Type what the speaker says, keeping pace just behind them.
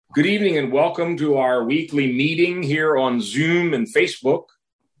Good evening and welcome to our weekly meeting here on Zoom and Facebook.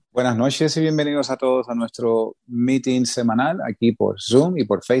 Buenas noches y bienvenidos a todos a nuestro meeting semanal aquí por Zoom y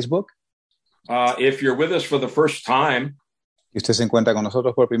por Facebook. If you're with us for the first time, Y usted se encuentra con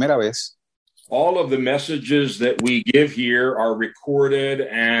nosotros por primera vez. all of the messages that we give here are recorded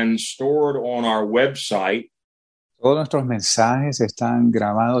and stored on our website. Todos nuestros mensajes están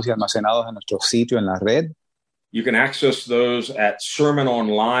grabados y almacenados en nuestro sitio en la red. You can access those at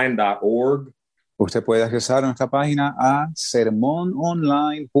sermononline.org. Usted puede accesar a nuestra página a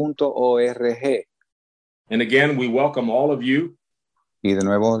sermononline.org. And again, we welcome all of you. Y de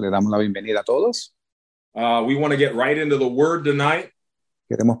nuevo le damos la bienvenida a todos. We want to get right into the Word tonight.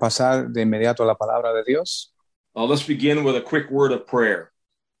 Queremos pasar de inmediato a la palabra de Dios. Let's begin with a quick word of prayer.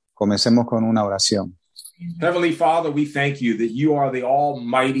 Comencemos con una oración. Heavenly Father, we thank you that you are the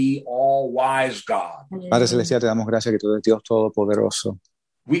almighty, all-wise God. Padre Celestial, te damos gracias que tú eres Dios Todopoderoso.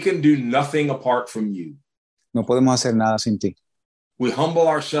 We can do nothing apart from you. No podemos hacer nada sin ti. We humble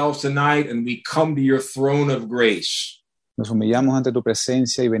ourselves tonight and we come to your throne of grace. Nos humillamos ante tu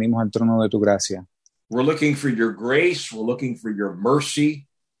presencia y venimos al trono de tu gracia. We're looking for your grace. We're looking for your mercy.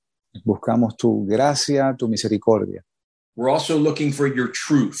 Buscamos tu gracia, tu misericordia. We're also looking for your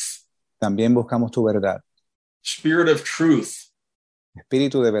truth. También buscamos tu verdad. Spirit of truth,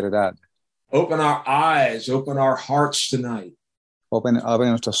 Espíritu de verdad. open our eyes, open our hearts tonight. Abre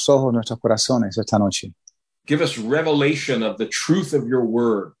nuestros ojos, nuestros corazones esta noche. Give us revelation of the truth of your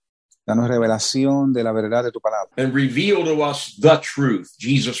word Danos revelación de la verdad de tu palabra. and reveal to us the truth,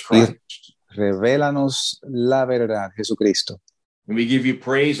 Jesus Christ. Revélanos la verdad, Jesucristo. And we give you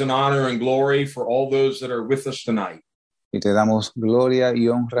praise and honor and glory for all those that are with us tonight. Y te damos gloria y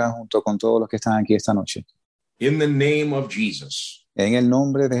honra junto con todos los que están aquí esta noche. In the name of Jesus. En el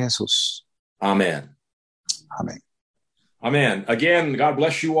nombre de Jesús. Amen. Amén. Amen. Again, God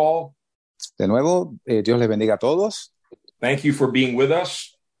bless you all. De nuevo, Dios les bendiga a todos. Thank you for being with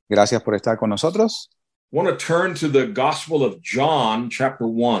us. Gracias por estar con nosotros. I want to turn to the Gospel of John, chapter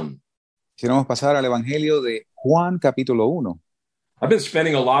 1. Queremos pasar al Evangelio de Juan, capítulo 1. I've been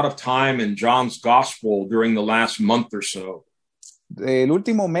spending a lot of time in John's Gospel during the last month or so. El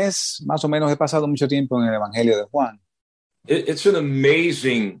último mes, más o menos, he pasado mucho tiempo en el Evangelio de Juan. It's an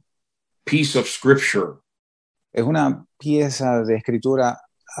amazing piece of scripture. Es una pieza de escritura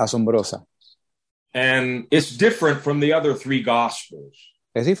asombrosa. And it's different from the other three Gospels.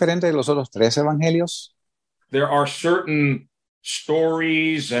 Es diferente de los otros tres evangelios. There are certain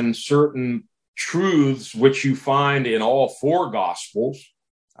stories and certain truths which you find in all four Gospels.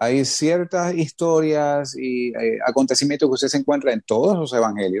 Hay ciertas historias y acontecimientos que usted se encuentra en todos los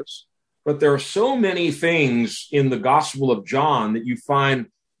evangelios. But there are so many things in the Gospel of John that you find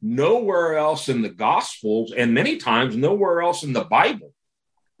nowhere else in the Gospels and many times nowhere else in the Bible.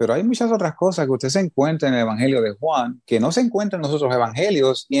 Pero hay muchas otras cosas que usted se encuentra en el Evangelio de Juan que no se encuentran en los otros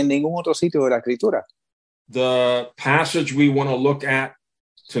evangelios ni en ningún otro sitio de la Escritura. The passage we want to look at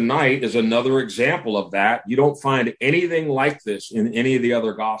tonight is another example of that. You don't find anything like this in any of the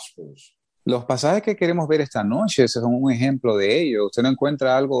other Gospels. Los pasajes que queremos ver esta noche son un ejemplo de ello. Usted no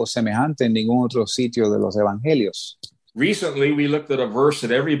encuentra algo semejante en ningún otro sitio de los evangelios. Recently, we looked at a verse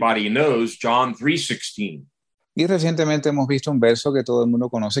that everybody knows, John 3:16. Y recientemente hemos visto un verso que todo el mundo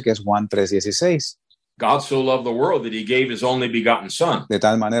conoce, que es Juan 3:16. God so loved the world that he gave his only begotten son. De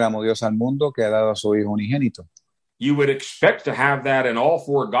tal manera amó Dios al mundo que ha dado a su Hijo unigénito. You would expect to have that in all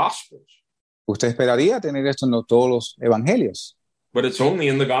four Gospels, Usted esperaría tener esto en todos los evangelios, but it's only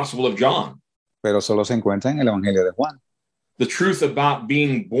in the Gospel of John. pero solo se encuentra en el Evangelio de Juan. The truth about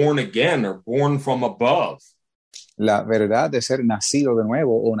being born again or born from above, La verdad de ser nacido de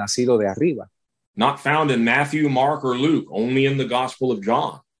nuevo o nacido de arriba. not found in Matthew, Mark, or Luke, only in the Gospel of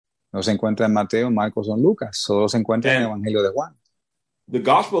John. No se encuentra en Mateo, Marcos o en Lucas, solo se encuentra en el Evangelio de Juan. The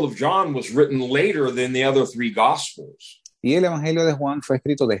Gospel of John was written later than the other three Gospels. Y el Evangelio de Juan fue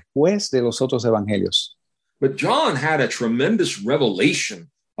escrito después de los otros evangelios. But John had a tremendous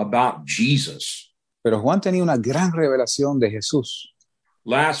revelation about Jesus. Pero Juan tenía una gran revelación de Jesús.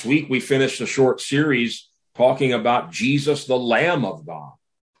 Last week, we finished a short series talking about Jesus, the Lamb of God.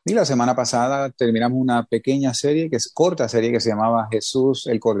 Y la semana pasada terminamos una pequeña serie, corta serie que se llamaba Jesús,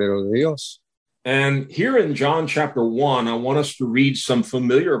 el Cordero de Dios. And here in John chapter 1, I want us to read some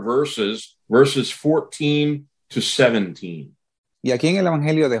familiar verses 14 to 17. Y aquí en el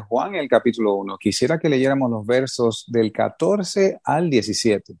Evangelio de Juan, en el capítulo 1, quisiera que leyéramos los versos del 14 al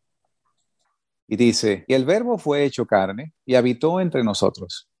 17. Y dice, y el Verbo fue hecho carne y habitó entre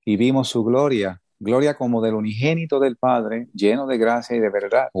nosotros, y vimos su gloria, gloria como del unigénito del Padre, lleno de gracia y de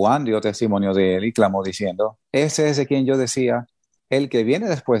verdad. Juan dio testimonio de él y clamó diciendo, ese es de quien yo decía, El que viene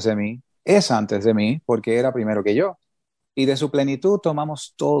después de mí es antes de mí, porque era primero que yo. Y de su plenitud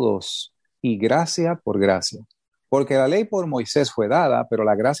tomamos todos, y gracia por gracia. Porque la ley por Moisés fue dada, pero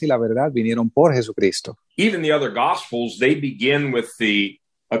la gracia y la verdad vinieron por Jesucristo. Even the other gospels, they begin with the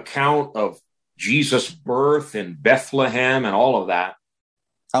account of Jesus' birth in Bethlehem and all of that.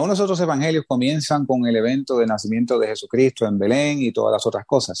 Aún los otros evangelios comienzan con el evento del nacimiento de Jesucristo en Belén y todas las otras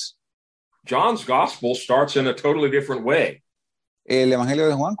cosas. John's gospel starts in a totally different way. El evangelio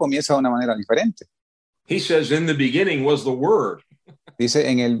de Juan comienza de una manera diferente. He says, in the beginning was the Word, Dice,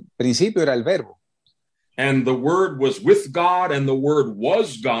 en el principio era el verbo, and the Word was with God, and the Word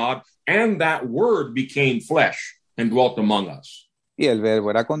was God, and that Word became flesh and dwelt among us. y el verbo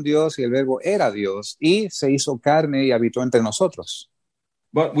era con Dios, y el verbo era Dios, y se hizo carne y habitó entre nosotros.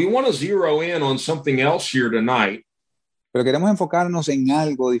 But we want to zero in on something else here tonight. Pero queremos enfocarnos en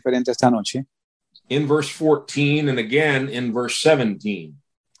algo diferente esta noche, In verse 14 and again in verse 17.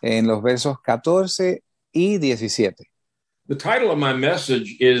 en los versos 14 y 17. The title of my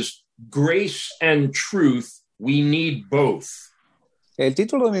message is Grace and Truth. We need both. El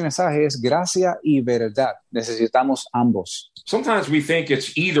título de mi mensaje es Gracia y Verdad. Necesitamos ambos. Sometimes we think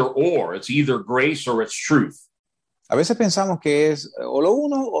it's either or, it's either grace or it's truth. A veces pensamos que es o lo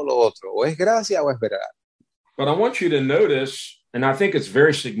uno o lo otro, o es gracia o es verdad. But I want you to notice, and I think it's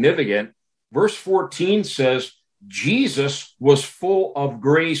very significant, verse 14 says, Jesus was full of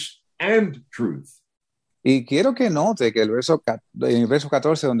grace and truth. Y quiero que note que en el verso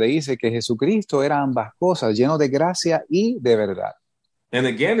 14 donde dice que Jesucristo era ambas cosas, lleno de gracia y de verdad. And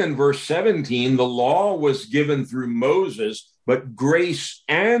again in verse 17, the law was given through Moses, but grace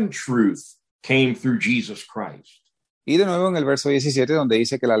and truth came through Jesus Christ. Y de nuevo en el verso 17 donde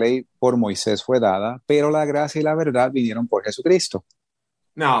dice que la ley por Moisés fue dada, pero la gracia y la verdad vinieron por Jesucristo.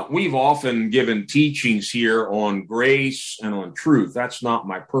 Now, we've often given teachings here on grace and on truth. That's not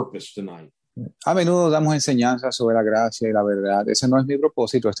my purpose tonight. A menudo damos enseñanzas sobre la gracia y la verdad. Ese no es mi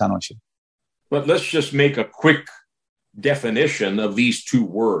propósito esta noche. But let's just make a quick definition of these two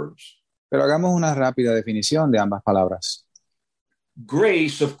words. Pero hagamos una rápida definición de ambas palabras.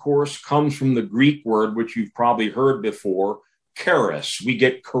 Grace, of course, comes from the Greek word, which you've probably heard before, charis. We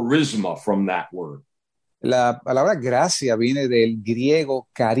get charisma from that word. La palabra gracia viene del griego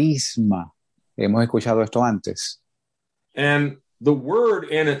carisma. Hemos escuchado esto antes. And the word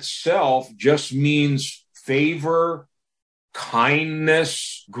in itself just means favor,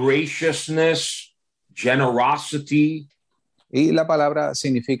 kindness, graciousness, generosity. Y la palabra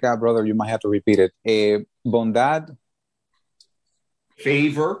significa, brother, you might have to repeat it, bondad,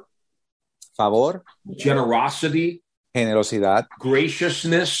 Favor, favor, generosity, generosidad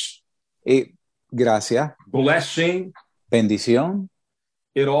graciousness, y gracia, blessing. bendición.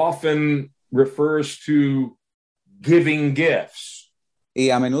 It often refers to giving gifts. Y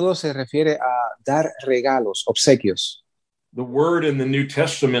a menudo se refiere a dar regalos, obsequios. The word in the New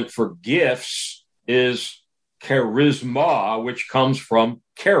Testament for gifts is charisma, which comes from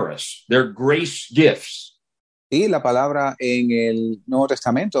charis. They're grace gifts. Y la palabra en el Nuevo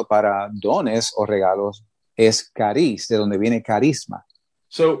Testamento para dones o regalos es caris, de donde viene carisma.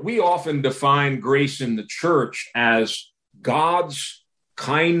 So we often define grace in the church as God's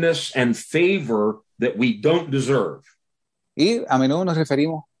kindness and favor that we don't deserve. Y a menudo nos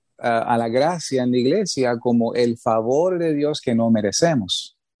referimos a la gracia en la iglesia como el favor de Dios que no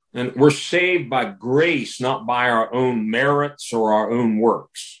merecemos. And we're saved by grace, not by our own merits or our own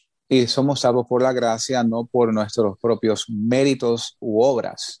works. Y somos salvos por la gracia, no por nuestros propios méritos u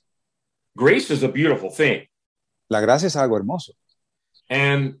obras. Grace is a beautiful thing. La gracia es algo hermoso.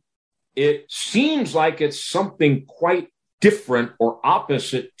 And it seems like it's something quite different or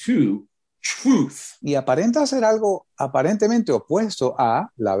opposite to truth. Y aparenta ser algo aparentemente opuesto a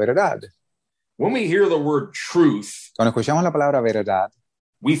la verdad. When we hear the word truth, Cuando escuchamos la palabra verdad,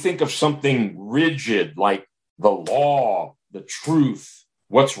 we think of something rigid like the law, the truth,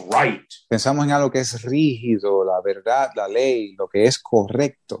 what's right. pensamos en algo que es rígido, la verdad, la ley, lo que es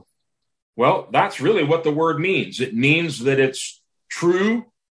correcto. Well, that's really what the word means. It means that it's true,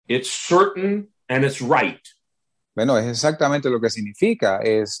 it's certain, and it's right. Bueno, es exactamente lo que significa.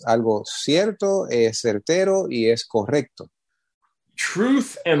 Es algo cierto, es certero y es correcto.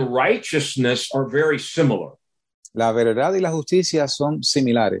 Truth and righteousness are very similar. La verdad y la justicia son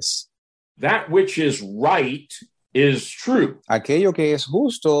similares. That which is right is true, Aquello que es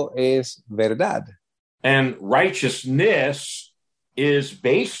justo es verdad. and righteousness is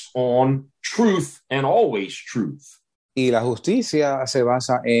based on truth and always truth. Y la justicia se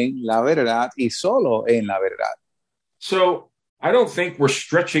basa en la verdad y solo en la verdad. So I don't think we're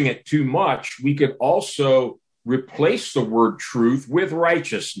stretching it too much. We could also replace the word truth with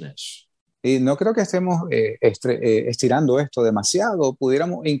righteousness. Y no creo que estemos estirando esto demasiado.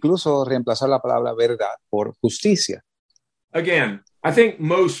 Pudiéramos incluso reemplazar la palabra verdad por justicia. Again, I think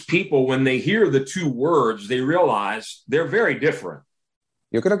most people, when they hear the two words, they realize they're very different.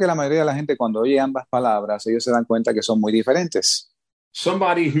 Yo creo que la mayoría de la gente cuando oye ambas palabras, ellos se dan cuenta que son muy diferentes.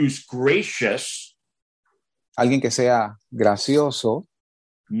 Somebody who's gracious Alguien que sea gracioso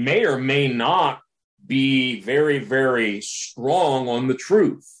may or may not be very, very strong on the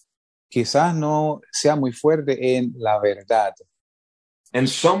truth. quizás no sea muy fuerte en la verdad. And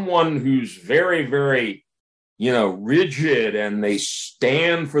someone who's very, very, rigid and they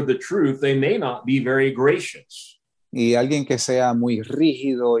stand for the truth, they may not be very gracious. Y alguien que sea muy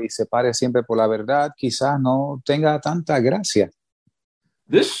rígido y se pare siempre por la verdad, quizás no tenga tanta gracia.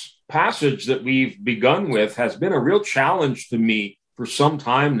 This passage that we've begun with has been a real challenge to me for some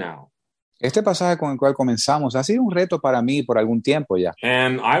time now. Este pasaje con el cual comenzamos ha sido un reto para mí por algún tiempo ya.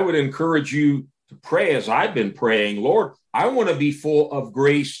 And I would encourage you to pray as I've been praying, Lord, I want to be full of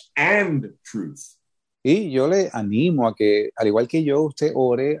grace and truth. Y yo le animo a que, al igual que yo, usted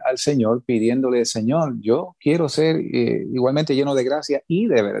ore al Señor pidiéndole, Señor, yo quiero ser igualmente lleno de gracia y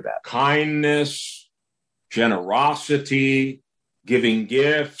de verdad. Kindness, generosity, giving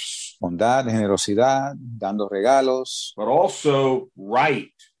gifts, Bondad, generosidad, dando regalos, but also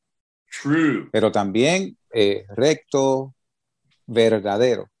right, true. pero también recto,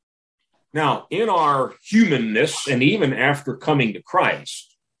 verdadero. Now, in our humanness, and even after coming to Christ,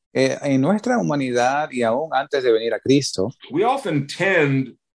 En nuestra humanidad y aún antes de venir a Cristo, we often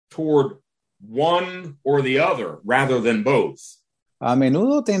tend toward one or the other rather than both. a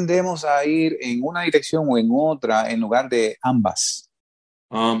menudo tendemos a ir en una dirección o en otra en lugar de ambas.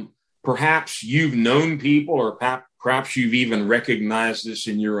 Perhaps you've known people, or perhaps you've even recognized this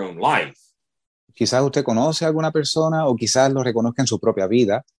in your own life, Quizás usted conoce a alguna persona o quizás lo reconozca en su propia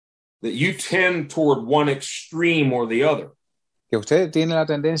vida, that you tend toward one extreme or the other. que usted tiene la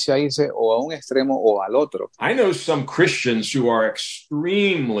tendencia a irse o a un extremo o al otro. I know some Christians who are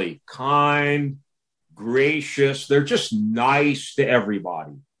extremely kind, gracious. They're just nice to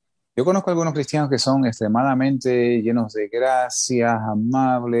everybody. Yo conozco algunos cristianos que son extremadamente llenos de gracias,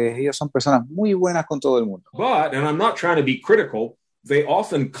 amables. Ellos son personas muy buenas con todo el mundo. But, and I'm not trying to be critical, they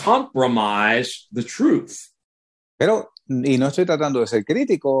often compromise the truth. Pero, y no estoy tratando de ser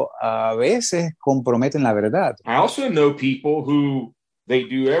crítico, a veces comprometen la verdad. I also know people who they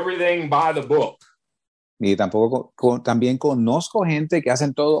do everything by the book. Y también conozco gente que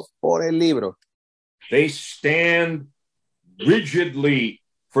hacen todo por el libro. They stand rigidly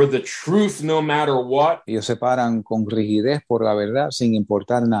for the truth no matter what. Ellos se paran con rigidez por la verdad sin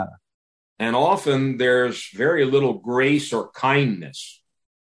importar nada. And often there's very little grace or kindness.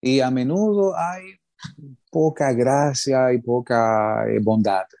 Y a menudo hay poca gracia y poca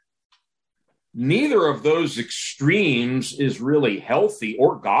bondad. Neither of those extremes is really healthy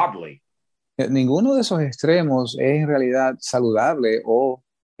or godly. Ninguno de esos extremos es en realidad saludable o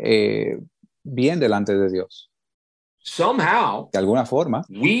bien delante de Dios. Somehow, De alguna forma,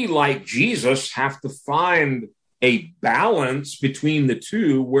 we, like Jesus, have to find a balance between the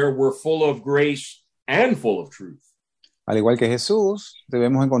two where we're full of grace and full of truth. al igual que Jesús,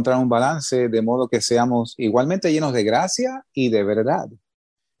 debemos encontrar un balance de modo que seamos igualmente llenos de gracia y de verdad.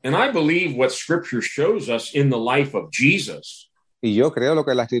 And I believe what Scripture shows us in the life of Jesus. Y yo creo lo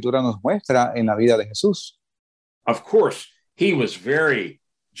que la Escritura nos muestra en la vida de Jesús. Of course, he was very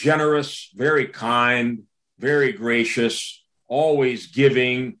generous, very kind, very gracious, always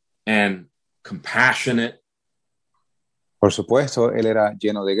giving and compassionate. Por supuesto, él era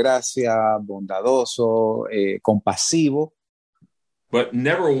lleno de gracia, bondadoso, compasivo, But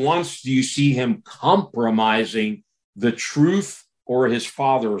never once do you see him compromising the truth or his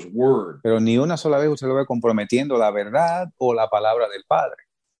Father's word. pero ni una sola vez usted lo ve comprometiendo la verdad o la palabra del Padre.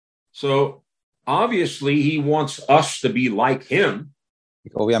 So obviously he wants us to be like him.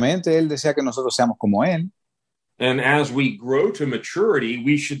 Obviamente, él desea que nosotros seamos como él. And as we grow to maturity,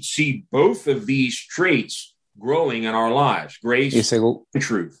 we should see both of these traits growing in our lives, grace and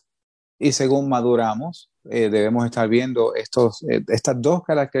truth. Y según maduramos, debemos estar viendo estas dos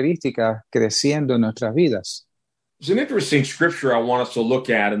características creciendo en nuestras vidas. There's an interesting scripture I want us to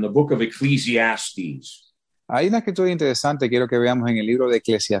look at in the book of Ecclesiastes. Hay una escritura interesante quiero que veamos en el libro de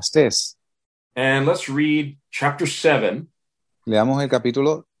Eclesiastés. And let's read chapter 7, Leamos el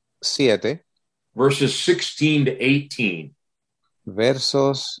capítulo 7, verses 16 to 18.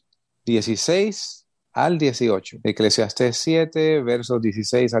 versos 16 al 18. Eclesiastés 7, versos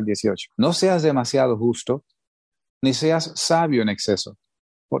 16 al 18. No seas demasiado justo, ni seas sabio en exceso.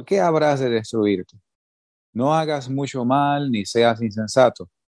 ¿Por qué habrás de destruirte? No hagas mucho mal ni seas insensato,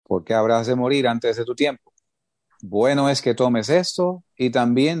 porque habrás de morir antes de tu tiempo. Bueno es que tomes esto y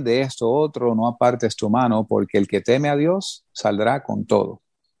también de esto otro no apartes tu mano, porque el que teme a Dios saldrá con todo.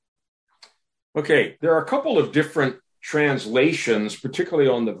 Okay, there are a couple of different translations, particularly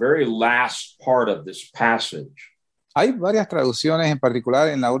on the very last part of this passage. Hay varias traducciones, en particular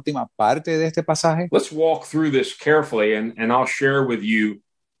en la última parte de este pasaje. Let's walk through this carefully, and I'll share with you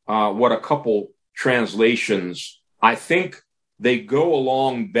what a couple translations I think they go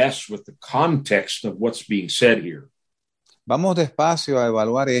along best with the context of what's being said here. Vamos despacio a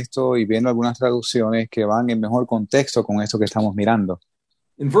evaluar esto y viendo algunas traducciones que van en mejor contexto con esto que estamos mirando.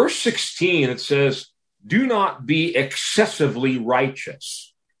 In verse 16, it says, "Do not be excessively righteous."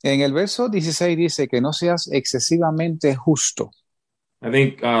 En el verso 16 dice que no seas excesivamente justo. I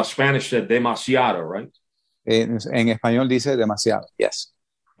think Spanish said demasiado, right? En español dice demasiado. Yes.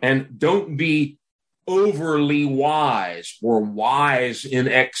 And don't be overly wise or wise in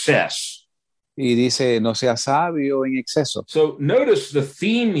excess. Y dice no seas sabio en exceso. So notice the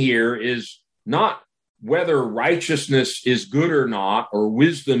theme here is not whether righteousness is good or not, or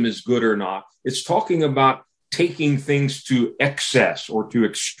wisdom is good or not. It's talking about taking things to excess or to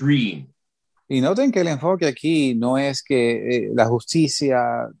extreme. Y noten que el enfoque aquí no es que la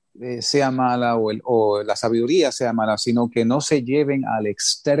justicia sea mala o la sabiduría sea mala, sino que no se lleven al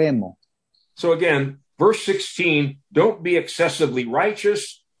extremo. So again, verse 16, don't be excessively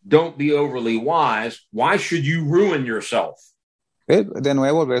righteous, don't be overly wise. Why should you ruin yourself? De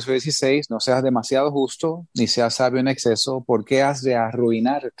nuevo, el verso 16, no seas demasiado justo, ni seas sabio en exceso, porque has de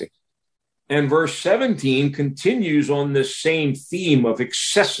arruinarte. And verse 17 continues on this same theme of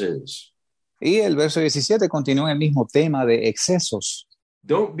excesses. Y el verso 17 continúa en el mismo tema de excesos.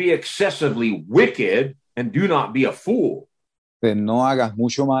 Don't be excessively wicked and do not be a fool. De no hagas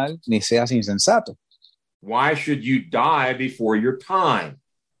mucho mal, ni seas insensato. Why should you die before your time?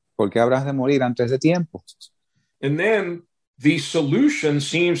 Porque habrás de morir antes de tiempo. And then the solution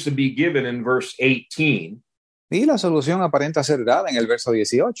seems to be given in verse 18. Y la solución aparenta ser dada en el verso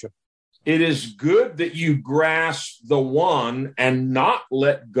 18. It is good that you grasp the one and not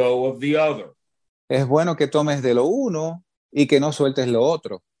let go of the other. Es bueno que tomes de lo uno y que no sueltes lo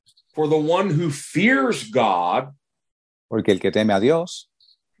otro. For the one who fears God, porque el que teme a Dios,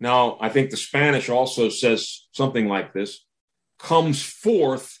 now I think the Spanish also says something like this, comes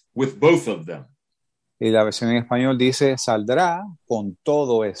forth with both of them. Y la versión en español dice, saldrá con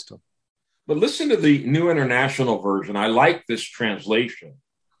todo esto. But listen to the New International Version. I like this translation.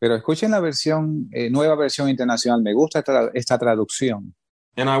 Pero escuchen la versión, nueva versión internacional. Me gusta esta traducción.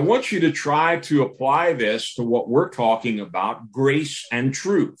 And I want you to try to apply this to what we're talking about, grace and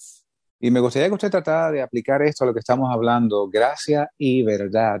truth. Y me gustaría que usted tratara de aplicar esto a lo que estamos hablando, gracia y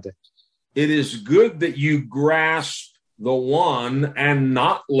verdad. It is good that you grasp the one and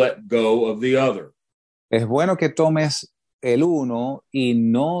not let go of the other. Es bueno que tomes el uno y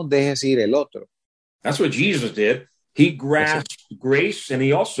no dejes ir el otro. That's what Jesus did. He grasped grace and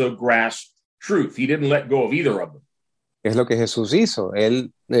he also grasped truth. He didn't let go of either of them. Es lo que Jesús hizo.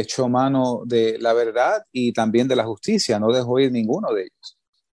 Él le echó mano de la verdad y también de la justicia. No dejó ir ninguno de ellos.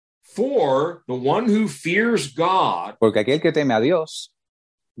 For the one who fears God, porque aquel que teme a Dios,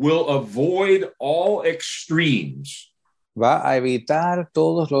 will avoid all extremes. Va a evitar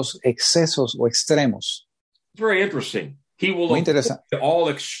todos los excesos o extremos. It's very interesting. He will Muy avoid all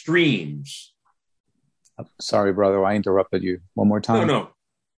extremes. Sorry, brother, I interrupted you. One more time. No.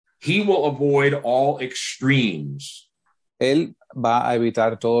 He will avoid all extremes. Él va a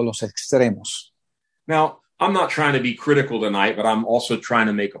evitar todos los extremos. Now, I'm not trying to be critical tonight, but I'm also trying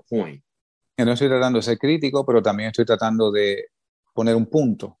to make a point. Yo no estoy tratando de ser crítico, pero también estoy tratando de poner un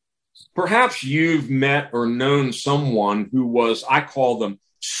punto. Perhaps you've met or known someone who was, I call them,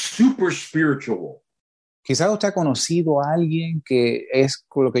 super spiritual. Quizás usted ha conocido a alguien que es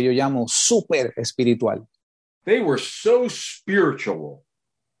lo que yo llamo súper espiritual. They were so spiritual.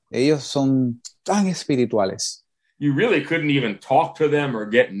 Ellos son tan espirituales. You really couldn't even talk to them or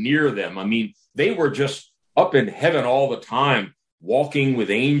get near them. I mean, they were just up in heaven all the time, walking with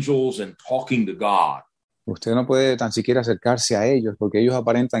angels and talking to God. Usted no puede tan siquiera acercarse a ellos porque ellos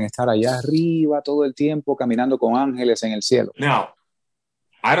aparentan estar allá arriba todo el tiempo caminando con ángeles en el cielo. Now,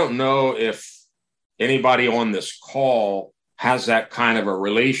 I don't know if anybody on this call has that kind of a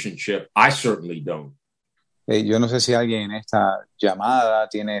relationship. I certainly don't. Yo no sé si alguien en esta llamada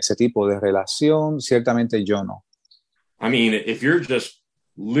tiene ese tipo de relación. Ciertamente yo no. I mean, if you're just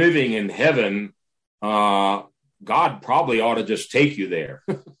living in heaven, God probably ought to just take you there.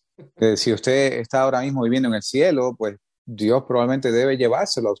 Si usted está ahora mismo viviendo en el cielo, pues Dios probablemente debe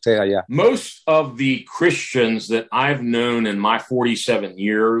llevárselo a usted allá. Most of the Christians that I've known in my 47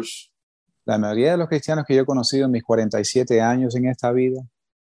 years La mayoría de los cristianos que yo he conocido en mis 47 años en esta vida,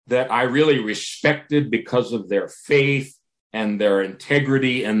 that I really respected because of their faith and their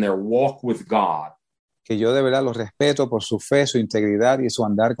integrity and their walk with God, que yo de verdad los respeto por su fe, su integridad y su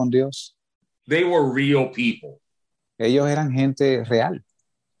andar con Dios, they were real people. ellos eran gente real,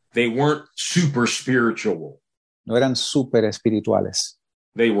 They weren't super spiritual. no eran súper espirituales,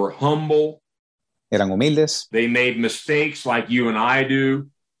 They were humble. eran humildes, They made mistakes like you and I do.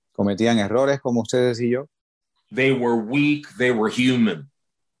 cometían errores como ustedes y yo, They were weak. They were human.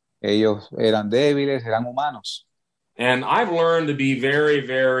 ellos eran débiles, eran humanos. And I've learned to be very,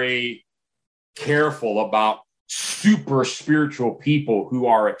 very careful about super spiritual people who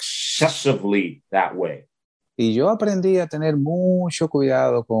are excessively that way. Y yo aprendí a tener mucho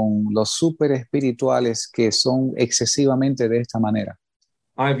cuidado con los súper espirituales que son excesivamente de esta manera.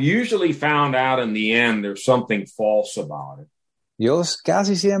 I've usually found out in the end there's something false about it. Yo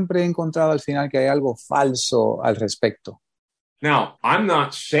casi siempre he encontrado al final que hay algo falso al respecto. Now, I'm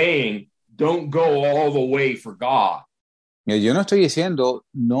not saying don't go all the way for God. Yo no estoy diciendo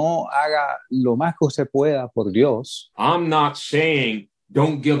no haga lo más que usted pueda por Dios. I'm not saying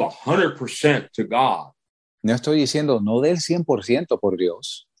don't give 100% to God. No estoy diciendo no dé el 100% por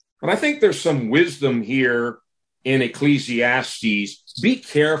Dios. But I think there's some wisdom here in Ecclesiastes. Be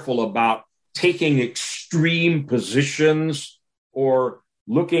careful about taking extreme positions or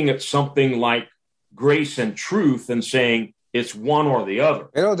looking at something like grace and truth and saying it's one or the other.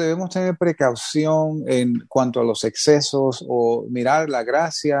 Pero debemos tener precaución en cuanto a los excesos o mirar la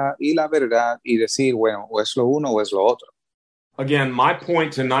gracia y la verdad y decir, bueno, o es lo uno o es lo otro. Again, my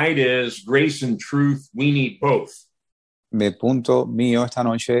point tonight is grace and truth, we need both. Mi punto mío esta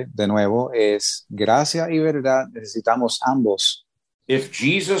noche, de nuevo, es gracia y verdad, necesitamos ambos. If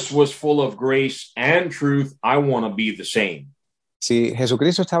Jesus was full of grace and truth, I want to be the same. Si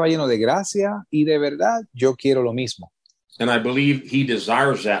Jesucristo estaba lleno de gracia y de verdad, yo quiero lo mismo. And I believe he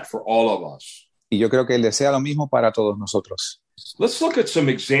desires that for all of us. Y yo creo que Él desea lo mismo para todos nosotros. Let's look at some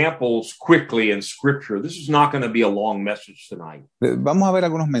examples quickly in Scripture. This is not going to be a long message tonight. Vamos a ver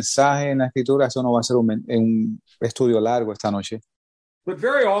algunos mensajes en la Escritura. Eso no va a ser un estudio largo esta noche. But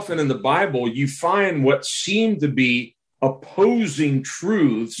very often in the Bible, you find what seem to be opposing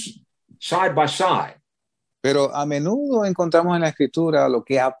truths side by side. Pero a menudo encontramos en la Escritura lo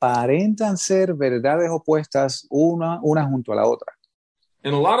que aparentan ser verdades opuestas una junto a la otra.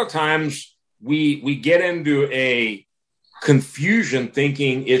 And a lot of times we get into a confusion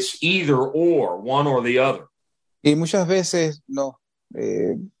thinking it's either or, one or the other. Y muchas veces nos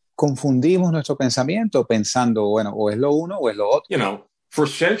confundimos nuestro pensamiento pensando, bueno, o es lo uno o es lo otro. You know, for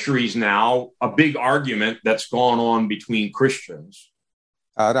centuries now, a big argument that's gone on between Christians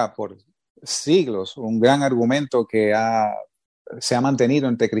Ahora, por siglos, un gran argumento que se ha mantenido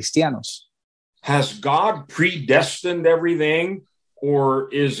entre cristianos. has God predestined everything, or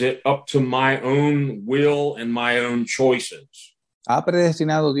is it up to my own will and my own choices? ¿Ha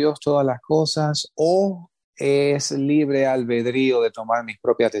predestinado Dios todas las cosas o es libre albedrío de tomar mis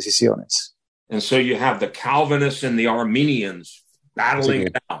propias decisiones? And so you have the Calvinists and the Arminians battling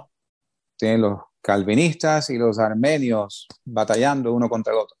it out. Tienen los calvinistas y los armenios batallando uno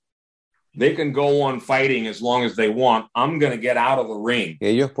contra el otro. They can go on fighting as long as they want. I'm going to get out of the ring.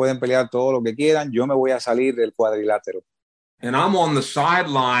 Ellos pueden pelear todo lo que quieran, yo me voy a salir del cuadrilátero. And I'm on the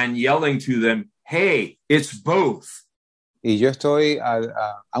sideline yelling to them, hey, it's both. Y yo estoy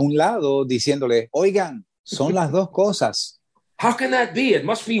a un lado diciéndole, oigan, son las dos cosas. How can that be? It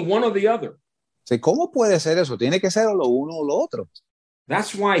must be one or the other. ¿Cómo puede ser eso? Tiene que ser o lo uno o lo otro.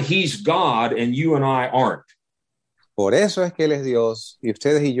 That's why he's God and you and I aren't. Por eso es que Él es Dios y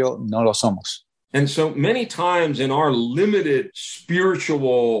ustedes y yo no lo somos. And so many times in our limited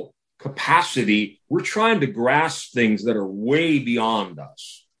spiritual capacity, we're trying to grasp things that are way beyond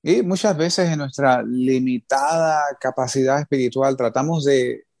us. Y muchas veces en nuestra limitada capacidad espiritual tratamos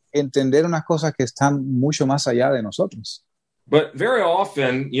de entender unas cosas que están mucho más allá de nosotros. But very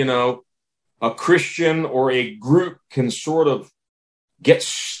often, you know, a Christian or a group can sort of get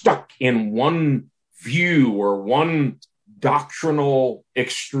stuck in one view or one doctrinal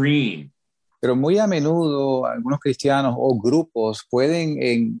extreme. Pero muy a menudo algunos cristianos o grupos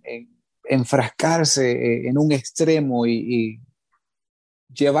pueden enfrascarse en un extremo y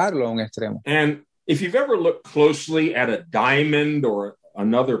llevarlo a un extremo. And if you've ever looked closely at a diamond or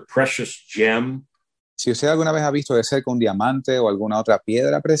another precious gem, Si usted alguna vez ha visto de cerca un diamante o alguna otra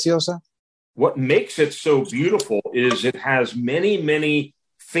piedra preciosa, what makes it so beautiful is it has many, many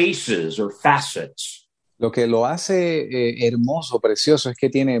faces or facets. Lo que lo hace hermoso, precioso, es que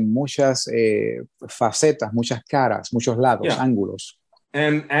tiene muchas facetas, muchas caras, muchos lados, Yeah. ángulos.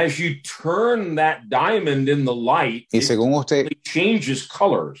 And as you turn that diamond in the light, Y it según usted, changes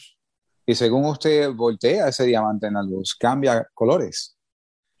colors. y según usted voltea ese diamante en la luz, cambia colores.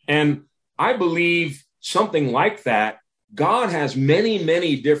 And I believe something like that, God has many,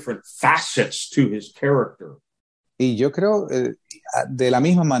 many different facets to his character. Y yo creo de la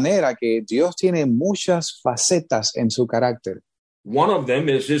misma manera que Dios tiene muchas facetas en su carácter. One of them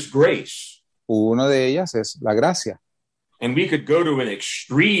is his grace. Una de ellas es la gracia. And we could go to an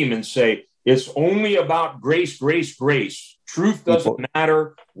extreme and say, it's only about grace, grace, grace. Truth doesn't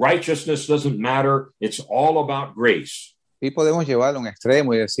matter. Righteousness doesn't matter. It's all about grace. Y podemos llevarlo a un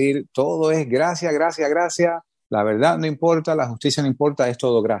extremo y decir, todo es gracia, gracia, gracia. La verdad no importa, la justicia no importa, es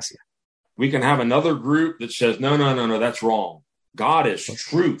todo gracia. We can have another group that says, no, that's wrong. God is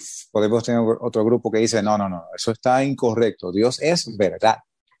truth. Podemos tener otro grupo que dice, no, eso está incorrecto. Dios es verdad.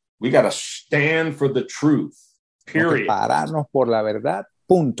 We got to stand for the truth, period. Pararnos por la verdad,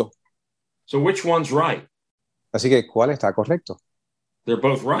 punto. So which one's right? Así que, ¿cuál está correcto? They're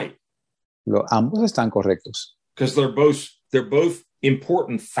both right. Ambos están correctos. Because they're both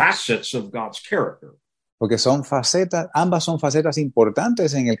important facets of God's character. Porque ambas son facetas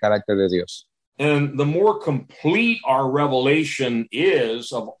importantes en el carácter de Dios. And the more complete our revelation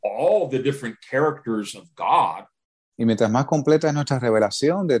is of all the different characters of God, y mientras más completa es nuestra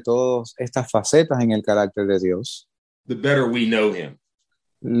revelación de todas estas facetas en el carácter de Dios, the better we know him.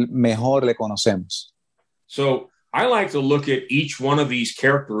 Mejor le conocemos. So I like to look at each one of these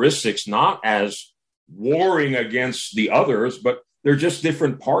characteristics not as warring against the others, but they're just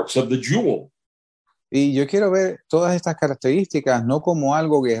different parts of the jewel. Y yo quiero ver todas estas características no como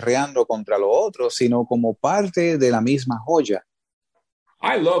algo guerreando contra lo otro, sino como parte de la misma joya.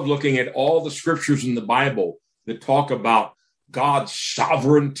 I love looking at all the scriptures in the Bible that talk about God's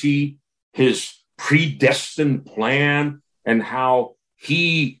sovereignty, his predestined plan, and how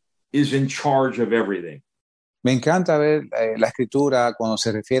he is in charge of everything. Me encanta ver la escritura cuando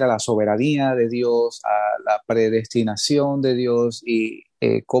se refiere a la soberanía de Dios, a la predestinación de Dios y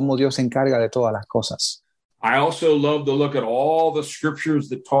cómo Dios se encarga de todas las cosas. I also love to look at all the scriptures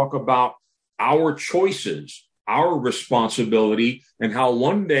that talk about our choices, our responsibility, and how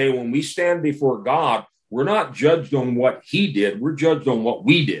one day when we stand before God, we're not judged on what he did, we're judged on what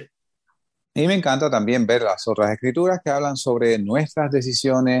we did. Y me encanta también ver las otras escrituras que hablan sobre nuestras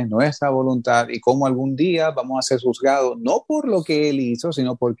decisiones, nuestra voluntad y cómo algún día vamos a ser juzgados no por lo que Él hizo,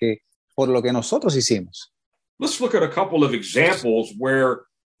 sino por lo que nosotros hicimos. Let's look at a couple of examples where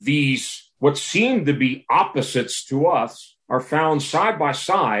these, what seem to be opposites to us, are found side by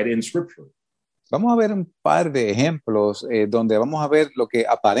side in Scripture. Vamos a ver un par de ejemplos donde vamos a ver lo que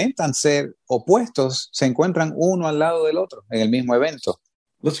aparentan ser opuestos, se encuentran uno al lado del otro en el mismo evento.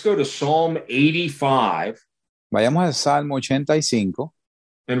 Let's go to Psalm 85. Vayamos al Salmo 85.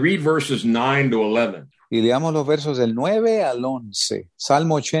 And read verses 9 to 11. Y leamos los versos del 9 al 11.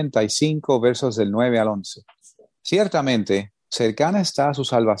 Salmo 85, versos del 9 al 11. Ciertamente, cercana está su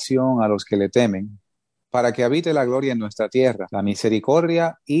salvación a los que le temen, para que habite la gloria en nuestra tierra. La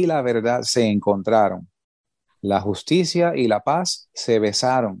misericordia y la verdad se encontraron. La justicia y la paz se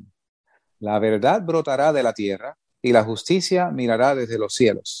besaron. La verdad brotará de la tierra, y la justicia mirará desde los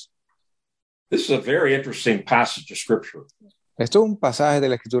cielos. This is a very interesting passage of Scripture. Esto es un pasaje de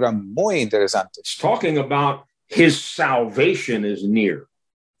la Escritura muy interesante. It's talking about his salvation is near.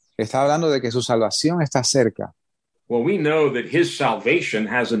 Está hablando de que su salvación está cerca. Well, we know that his salvation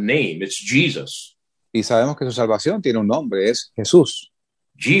has a name. It's Jesus. Y sabemos que su salvación tiene un nombre, es Jesús.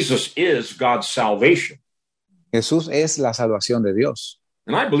 Jesus is God's salvation. Jesús es la salvación de Dios.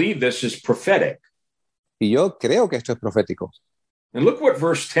 And I believe this is prophetic. Y yo creo que esto es profético. And look what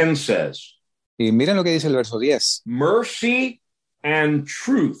verse 10 says. Y miren lo que dice el verso 10. Mercy and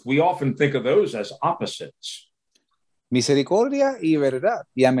truth. We often think of those as opposites. Misericordia y verdad.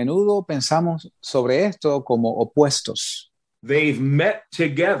 Y a menudo pensamos sobre esto como opuestos. They've met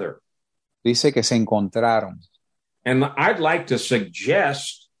together. Dice que se encontraron. And I'd like to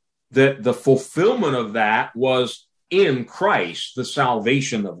suggest that the fulfillment of that was in Christ, the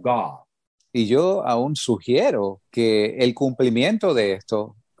salvation of God. Y yo aún sugiero que el cumplimiento de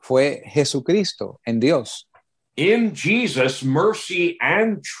esto fue Jesucristo en Dios. In Jesus, mercy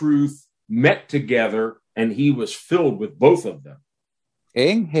and truth met together, and he was filled with both of them.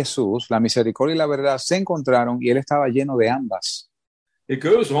 En Jesús, la misericordia y la verdad se encontraron y él estaba lleno de ambas. It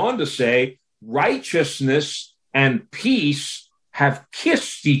goes on to say, righteousness and peace have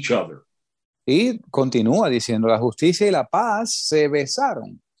kissed each other. Y continúa diciendo, la justicia y la paz se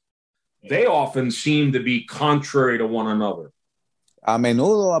besaron. they often seem to be contrary to one another. A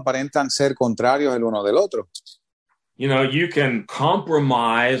menudo aparentan ser contrarios el uno del otro. You know, you can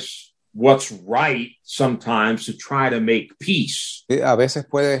compromise what's right sometimes to try to make peace. A veces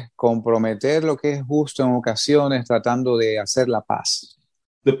puedes comprometer lo que es justo en ocasiones tratando de hacer la paz.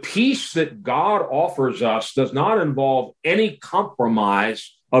 The peace that God offers us does not involve any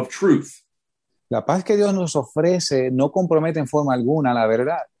compromise of truth. La paz que Dios nos ofrece no compromete en forma alguna la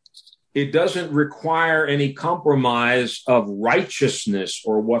verdad. It doesn't require any compromise of righteousness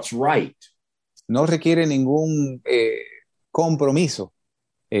or what's right. No requiere ningún compromiso,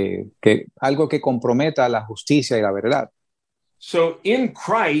 algo que comprometa la justicia y la verdad. So in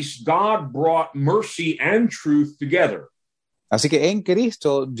Christ, God brought mercy and truth together. Así que en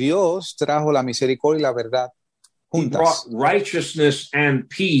Cristo, Dios trajo la misericordia y la verdad He brought juntas. righteousness and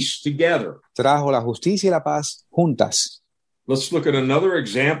peace together. Trajo la justicia y la paz juntas. Let's look at another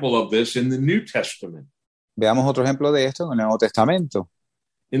example of this in the New Testament. Veamos otro ejemplo de esto en el Nuevo Testamento.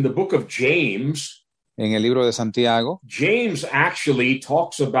 In the book of James, En el libro de Santiago, James actually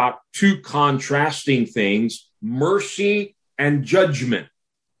talks about two contrasting things, mercy and judgment.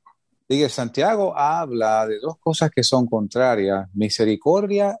 dice, Santiago habla de dos cosas que son contrarias,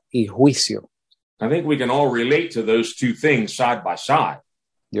 misericordia y juicio. I think we can all relate to those two things side by side.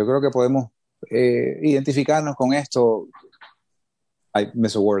 Yo creo que podemos identificarnos con esto. I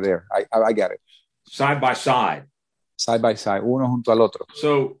missed a word there. I got it. Side by side. Side by side, uno junto al otro.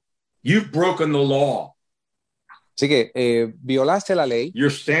 So you've broken the law. Así que violaste la ley,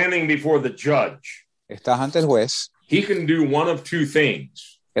 You're standing before the judge. estás ante el juez, He can do one of two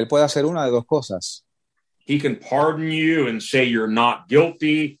things. él puede hacer una de dos cosas. He can pardon you and say you're not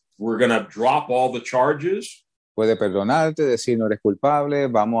guilty. We're going to drop all the charges. Puede perdonarte, decir no eres culpable,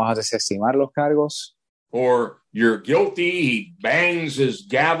 vamos a desestimar los cargos. Or you're guilty. He bangs his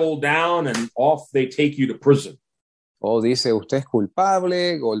gavel down and off they take you to prison. O dice usted es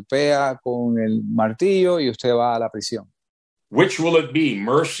culpable, golpea con el martillo y usted va a la prisión. Which will it be,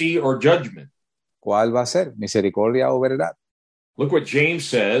 mercy or judgment? ¿Cuál va a ser? ¿Misericordia o verdad? Look what James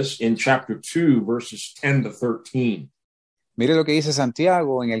says in chapter 2, verses 10 to 13. Mire lo que dice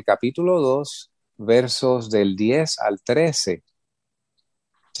Santiago en el capítulo 2, versos del 10 al 13.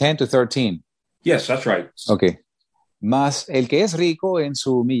 10 to 13. Yes, that's right. Ok. Mas el que es rico en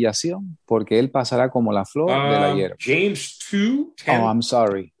su humillación, porque él pasará como la flor de la hierba. James 2, 10. Oh, I'm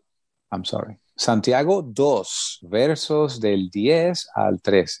sorry. Santiago 2, versos del 10 al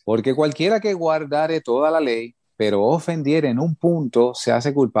 13. Porque cualquiera que guardare toda la ley, pero ofendiere en un punto, se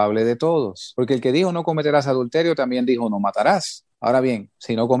hace culpable de todos. Porque el que dijo no cometerás adulterio, también dijo no matarás. Ahora bien,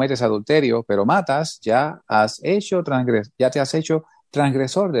 si no cometes adulterio, pero matas, ya te has hecho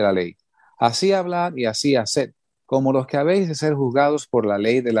transgresor de la ley. Así hablad y así haced, como los que habéis de ser juzgados por la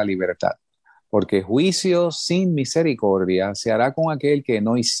ley de la libertad. Porque juicio sin misericordia se hará con aquel que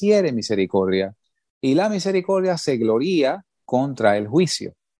no hiciere misericordia, y la misericordia se gloría contra el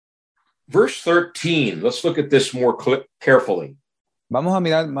juicio. Verse 13, let's look at this more carefully. Vamos a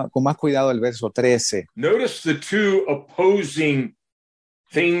mirar con más cuidado el verso 13. Notice the two opposing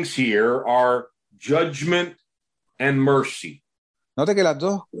things here are judgment and mercy. Note que las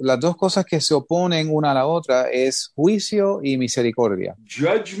dos cosas que se oponen una a la otra es juicio y misericordia.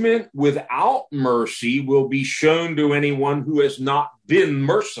 Judgment without mercy will be shown to anyone who has not been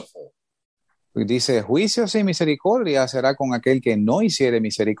merciful. Dice, juicio sin misericordia será con aquel que no hiciere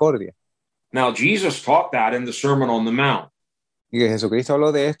misericordia. Now, Jesus taught that in the Sermon on the Mount. Y que Jesucristo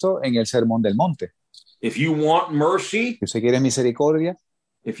habló de esto en el Sermón del Monte. If you want mercy, Si usted quiere misericordia,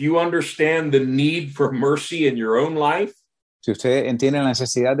 if you understand the need for mercy in your own life, si usted entiende la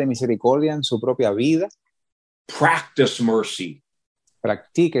necesidad de misericordia en su propia vida, practice mercy.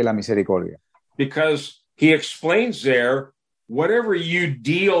 practique la misericordia. Because he explains there, whatever you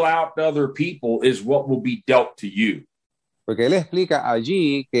deal out to other people is what will be dealt to you. Porque él explica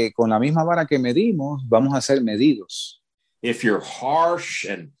allí que con la misma vara que medimos, vamos a ser medidos. If you're harsh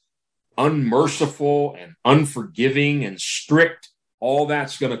and unmerciful and unforgiving and strict, all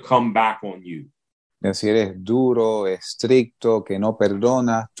that's going to come back on you. Si eres duro, estricto, que no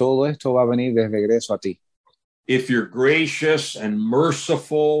perdonas, todo esto va a venir de regreso a ti. If you're gracious and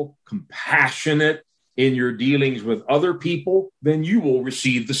merciful, compassionate in your dealings with other people, then you will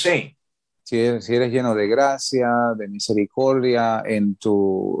receive the same. Si eres lleno de gracia, de misericordia en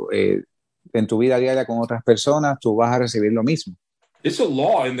tu vida diaria con otras personas, tú vas a recibir lo mismo. It's a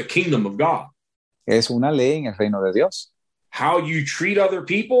law in the kingdom of God. Es una ley en el reino de Dios. How you treat other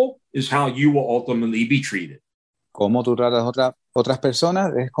people is how you will ultimately be treated. Cómo tú tratas a otras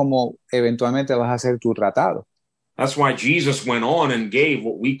personas es como eventualmente vas a ser tú tratado. That's why Jesus went on and gave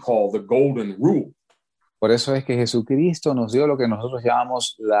what we call the golden rule. Por eso es que Jesucristo nos dio lo que nosotros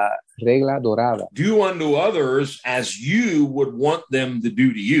llamamos la regla dorada. Do unto others as you would want them to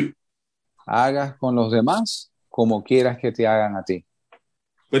do to you. Hagas con los demás como quieras que te hagan a ti.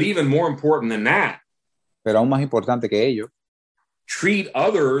 But even more important than that, Pero aún más importante que ello, treat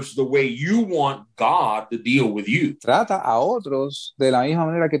others the way you want God to deal with you. trata a otros de la misma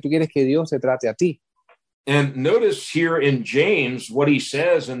manera que tú quieres que Dios te trate a ti. And notice here in James what he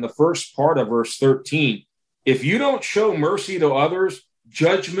says in the first part of verse 13. If you don't show mercy to others,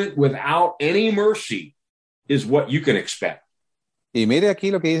 judgment without any mercy is what you can expect. Y mire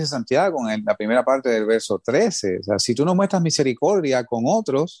aquí lo que dice Santiago en la primera parte del verso 13. O sea, si tú no muestras misericordia con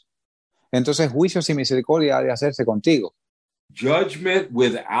otros, entonces juicio sin misericordia ha de hacerse contigo. Judgment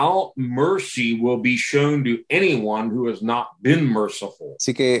without mercy will be shown to anyone who has not been merciful.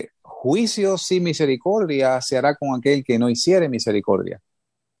 Así que juicio sin misericordia se hará con aquel que no hiciere misericordia.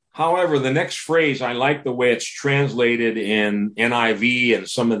 However, the next phrase, I like the way it's translated in NIV and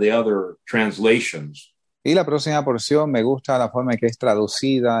some of the other translations. Y la próxima porción me gusta la forma en que es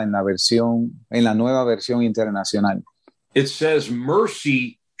traducida en la nueva versión internacional. It says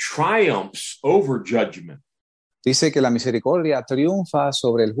mercy triumphs over judgment. Dice que la misericordia triunfa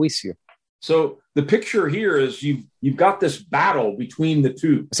sobre el juicio. So the picture here is you've got this battle between the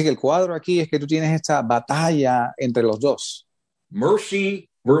two. Así que el cuadro aquí es que tú tienes esta batalla entre los dos. Mercy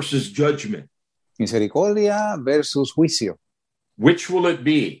versus judgment. Misericordia versus juicio. Which will it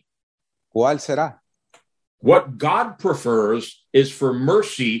be? ¿Cuál será? What God prefers is for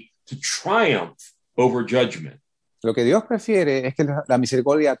mercy to triumph over judgment. Lo que Dios prefiere es que la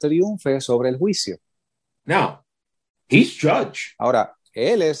misericordia triunfe sobre el juicio. Now, he's judge. Ahora,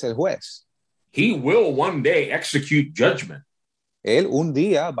 Él es el juez. He will one day execute judgment. Él un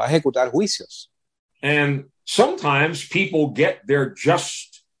día va a ejecutar juicios. And sometimes people get their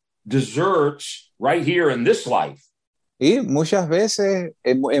just deserts right here in this life. Y muchas veces,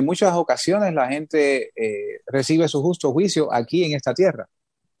 en muchas ocasiones, la gente recibe su justo juicio aquí en esta tierra.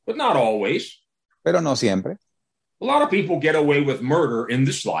 But not always. Pero no siempre. A lot of people get away with murder in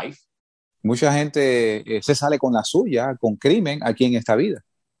this life. Mucha gente se sale con la suya, con crimen, aquí en esta vida.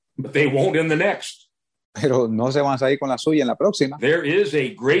 But they won't in the next. Pero no se van a salir con la suya en la próxima. There is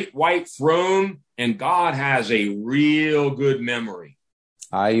a great white throne, and God has a real good memory.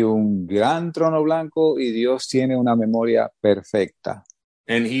 Hay un gran trono blanco y Dios tiene una memoria perfecta.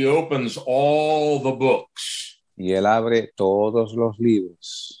 And he opens all the books. Y Él abre todos los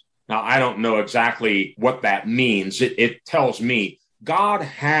libros. Now, I don't know exactly what that means. It tells me God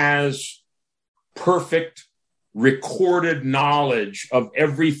has perfect recorded knowledge of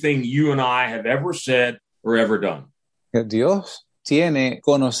everything you and I have ever said or ever done. Dios tiene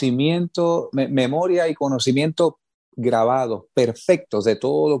conocimiento, memoria y conocimiento grabados, perfectos de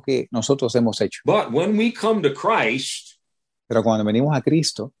todo lo que nosotros hemos hecho. But when we come to Christ, Pero cuando venimos a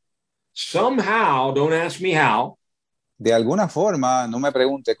Cristo, somehow, don't ask me how, de alguna forma, no me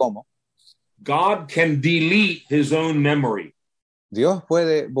pregunte cómo, God can delete his own memory. Dios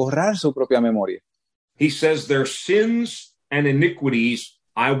puede borrar su propia memoria. He says, their sins and iniquities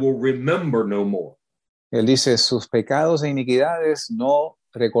I will remember no more. Él dice, sus pecados e iniquidades no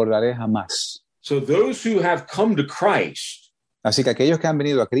recordaré jamás. So those who have come to Christ, Así que aquellos que han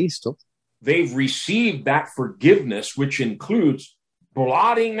venido a Cristo, they've received that forgiveness, which includes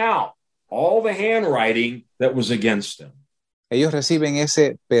blotting out all the handwriting that was against them. ellos reciben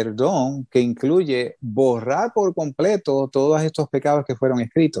ese perdón que incluye borrar por completo todos estos pecados que fueron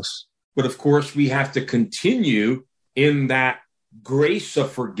escritos. But of course, we have to continue in that grace of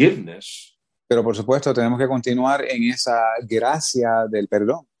forgiveness. Pero por supuesto tenemos que continuar en esa gracia del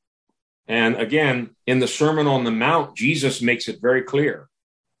perdón. And again, in the Sermon on the Mount, Jesus makes it very clear.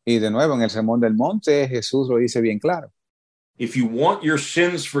 Y de nuevo, en el Sermón del Monte, Jesús lo dice bien claro. If you want your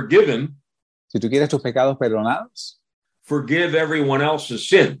sins forgiven, Si tú quieres tus pecados perdonados, forgive everyone else's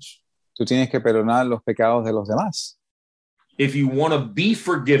sins. tú tienes que perdonar los pecados de los demás. If you want to be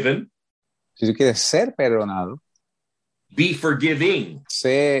forgiven, Si tú quieres ser perdonado, be forgiving.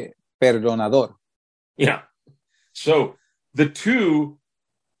 sé perdonador. Yeah. So the two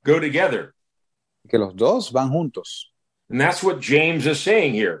go together. Que los dos van juntos. And that's what James is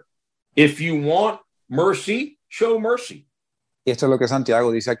saying here. If you want mercy, show mercy. Y esto es lo que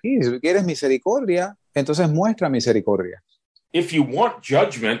Santiago dice aquí. Si tú quieres misericordia, entonces muestra misericordia. If you want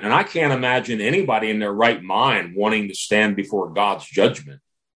judgment, and I can't imagine anybody in their right mind wanting to stand before God's judgment.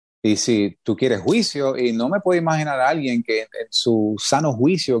 Y si tú quieres juicio, y no me puedo imaginar a alguien que en su sano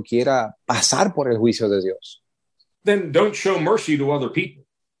juicio quiera pasar por el juicio de Dios. Then don't show mercy to other people.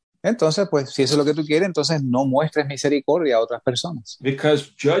 Entonces, pues, si eso es lo que tú quieres, entonces no muestres misericordia a otras personas.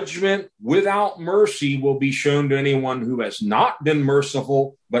 Because judgment without mercy will be shown to anyone who has not been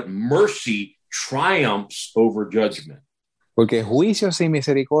merciful, but mercy triumphs over judgment. Porque juicio sin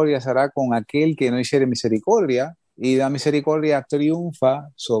misericordia se hará con aquel que no hiciere misericordia, y la misericordia triunfa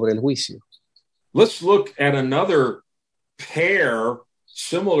sobre el juicio. Let's look at another pair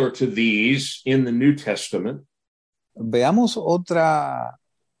similar to these in the New Testament. Veamos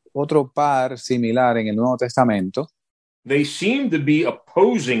otro par similar en el Nuevo Testamento. They seem to be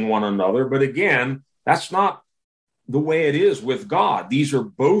opposing one another, but again, that's not the way it is with God. These are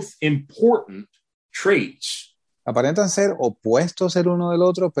both important traits. Aparentan ser opuestos el uno del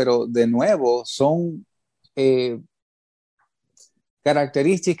otro, pero de nuevo son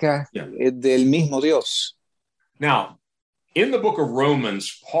características del mismo Dios. Now, in the book of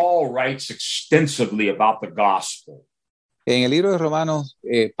Romans, Paul writes extensively about the gospel. En el libro de Romanos,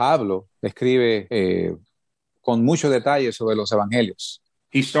 Pablo escribe con mucho detalle sobre los evangelios.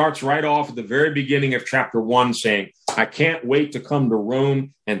 He starts right off at the very beginning of chapter 1 saying, I can't wait to come to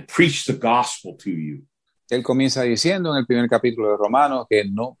Rome and preach the gospel to you. Él comienza diciendo en el primer capítulo de Romanos que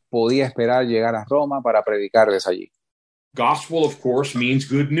no podía esperar llegar a Roma para predicarles allí. Gospel, of course, means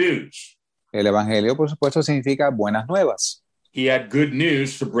good news. El evangelio, por supuesto, significa buenas nuevas. He had good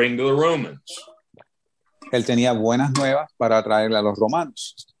news to bring to the Romans. Él tenía buenas nuevas para traerle a los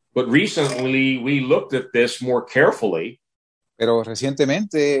romanos. But recently we looked at this more carefully. Pero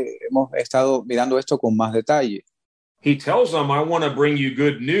recientemente hemos estado mirando esto con más detalle. He tells them, I want to bring you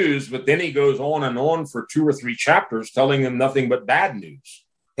good news, but then he goes on and on for 2 or 3 chapters telling them nothing but bad news.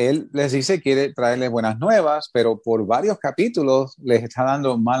 Él les dice que quiere traerles buenas nuevas, pero por varios capítulos les está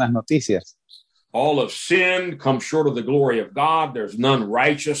dando malas noticias. All have sinned, come short of the glory of God. There's none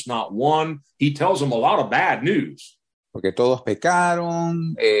righteous, not one. He tells them a lot of bad news. Porque todos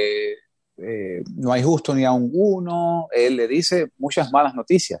pecaron, no hay justo ni aun uno. Él le dice muchas malas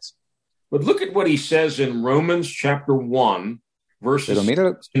noticias. But look at what he says in Romans chapter 1, verses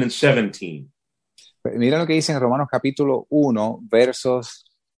 16 and 17. Mira lo que dice en Romanos capítulo 1, versos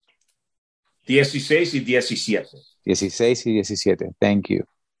 16 y 17. 16 y 17. Thank you.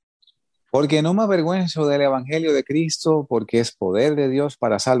 Porque no me avergüenzo del evangelio de Cristo, porque es poder de Dios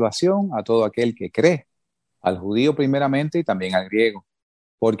para salvación a todo aquel que cree, al judío primeramente y también al griego.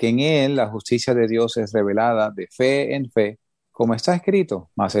 Porque en él la justicia de Dios es revelada de fe en fe, como está escrito,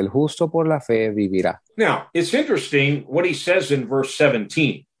 mas el justo por la fe vivirá. Now, it's interesting what he says in verse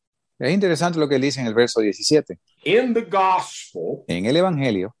 17. Es interesante lo que él dice en el verso 17. In the gospel, en el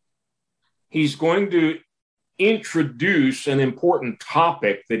evangelio, he's going to introduce an important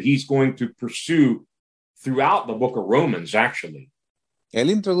topic that he's going to pursue throughout the book of Romans, actually. Él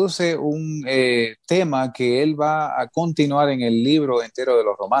introduce un tema que él va a continuar en el libro entero de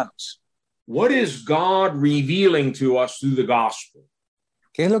los Romanos. What is God revealing to us through the gospel?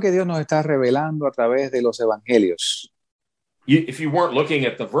 ¿Qué es lo que Dios nos está revelando a través de los evangelios? If you weren't looking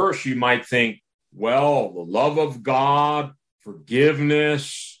at the verse, you might think, well, the love of God,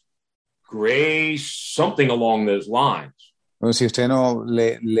 forgiveness, grace, something along those lines. Bueno, si usted no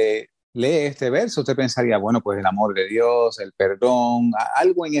lee este verso, usted pensaría, bueno, pues el amor de Dios, el perdón,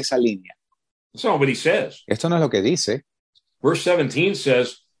 algo en esa línea. That's not what he says. Esto no es lo que dice. Verse 17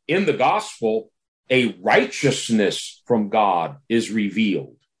 says, in the gospel, a righteousness from God is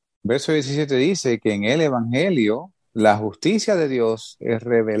revealed. Verso 17 dice que en el evangelio la justicia de Dios es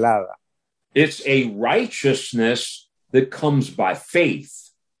revelada. It's a righteousness that comes by faith.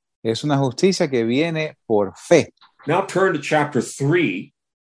 Es una justicia que viene por fe. Now turn to chapter 3.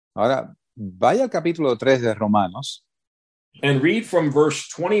 Ahora, vaya al capítulo 3 de Romanos. And read from verse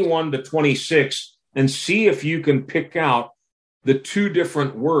 21 to 26 and see if you can pick out the two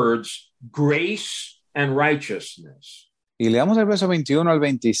different words, grace and righteousness. Y leamos el verso 21 al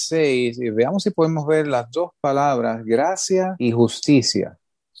 26 y veamos si podemos ver las dos palabras, gracia y justicia.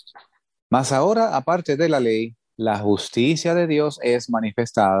 Mas ahora, aparte de la ley, la justicia de Dios es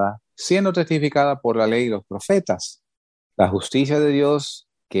manifestada, siendo testificada por la ley y los profetas. La justicia de Dios,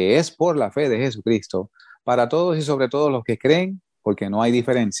 que es por la fe de Jesucristo, para todos y sobre todos los que creen, porque no hay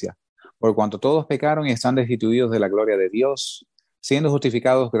diferencia. Por cuanto todos pecaron y están destituidos de la gloria de Dios, siendo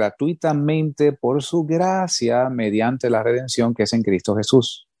justificados gratuitamente por su gracia mediante la redención que es en Cristo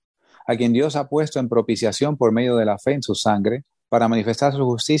Jesús, a quien Dios ha puesto en propiciación por medio de la fe en su sangre, para manifestar su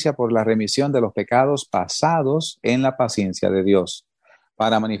justicia por la remisión de los pecados pasados en la paciencia de Dios,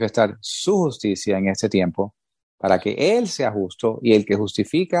 para manifestar su justicia en este tiempo, para que Él sea justo y el que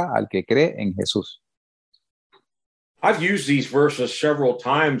justifica al que cree en Jesús. I've used these verses several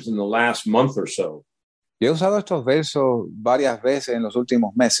times in the last month or so. Yo he usado estos versos varias veces en los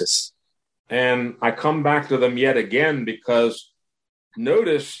últimos meses. And I come back to them yet again because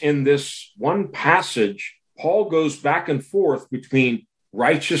notice in this one passage, Paul goes back and forth between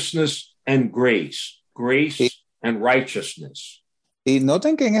righteousness and grace, Y, and righteousness. y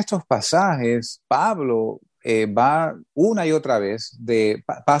noten que en estos pasajes Pablo va una y otra vez,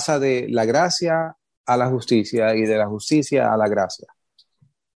 pasa de la gracia a la justicia y de la justicia a la gracia.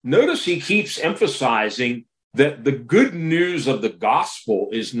 Notice he keeps emphasizing that the good news of the gospel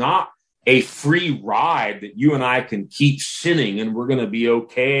is not a free ride that you and I can keep sinning and we're going to be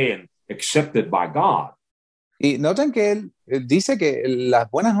okay and accepted by God. Y noten que él dice que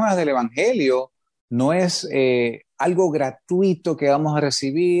las buenas nuevas del Evangelio no es algo gratuito que vamos a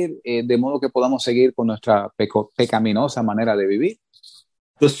recibir de modo que podamos seguir con nuestra pecaminosa manera de vivir.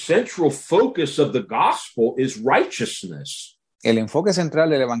 The central focus of the gospel is righteousness. El enfoque central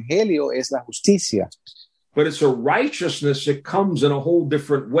del Evangelio es la justicia. But it's a righteousness that comes in a whole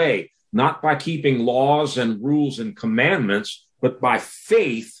different way, not by keeping laws and rules and commandments, but by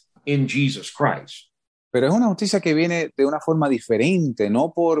faith in Jesus Christ. Pero es una justicia que viene de una forma diferente,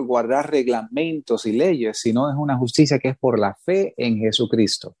 no por guardar reglamentos y leyes, sino es una justicia que es por la fe en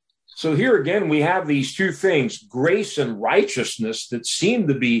Jesucristo. So here again, we have these two things, grace and righteousness, that seem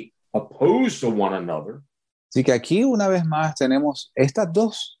to be opposed to one another. Así que aquí una vez más tenemos estas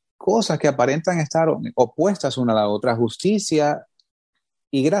dos cosas que aparentan estar opuestas una a la otra, justicia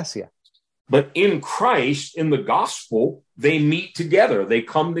y gracia. But in Christ, in the gospel, they meet together, they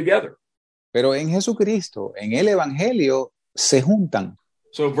come together. Pero en Jesucristo, en el Evangelio, se juntan.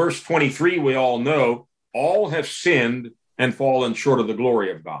 So verse 23, we all know, all have sinned and fallen short of the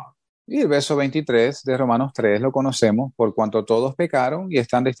glory of God. Y el verso 23 de Romanos 3 lo conocemos, por cuanto todos pecaron y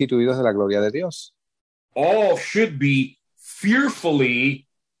están destituidos de la gloria de Dios. All should be fearfully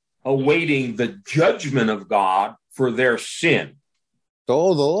awaiting the judgment of God for their sin.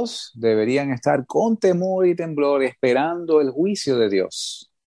 Todos deberían estar con temor y temblor esperando el juicio de Dios.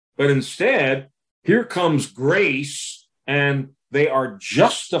 But instead, here comes grace, and they are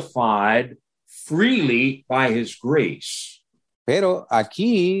justified freely by his grace. Pero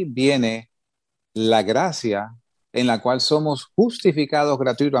aquí viene la gracia en la cual somos justificados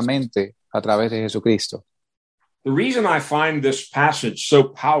gratuitamente a través de Jesucristo. The reason I find this passage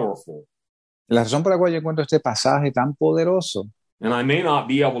so powerful, La razón por la cual yo encuentro este pasaje tan poderoso, and I may not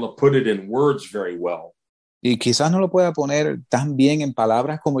be able to put it in words very well, y quizás no lo pueda poner tan bien en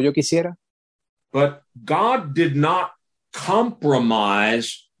palabras como yo quisiera, but God did not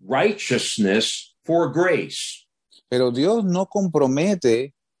compromise righteousness for grace. pero Dios no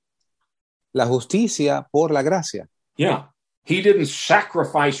compromete la justicia por la gracia. Yeah. He didn't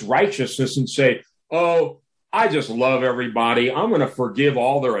sacrifice righteousness and say, oh, I just love everybody. I'm going to forgive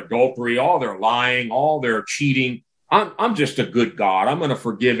all their adultery, all their lying, all their cheating. I'm just a good God. I'm going to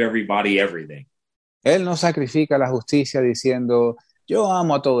forgive everybody everything. Él no sacrifica la justicia diciendo, yo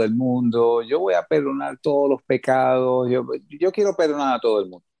amo a todo el mundo, yo voy a perdonar todos los pecados, yo quiero perdonar a todo el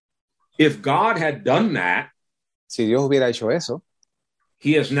mundo. If God had done that, Si Dios hubiera hecho eso,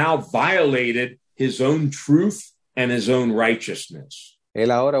 he has now violated his own truth and his own righteousness.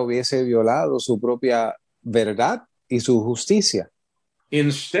 Él ahora hubiese violado su propia verdad y su justicia.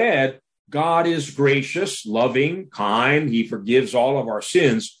 Instead, God is gracious, loving, kind. He forgives all of our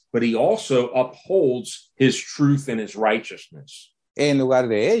sins, but he also upholds his truth and his righteousness. En lugar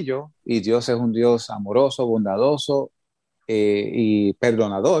de ello, y Dios es un Dios amoroso, bondadoso y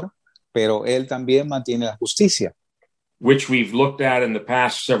perdonador, pero Él también mantiene la justicia. Which we've looked at in the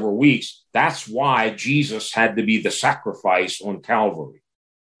past several weeks. That's why Jesus had to be the sacrifice on Calvary.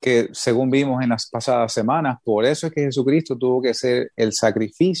 Que según vimos en las pasadas semanas, por eso es que Jesucristo tuvo que ser el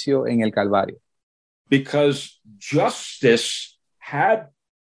sacrificio en el Calvario. Because justice had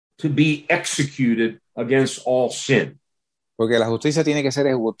to be executed against all sin. Porque la justicia tiene que ser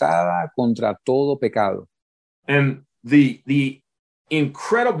ejecutada contra todo pecado. And the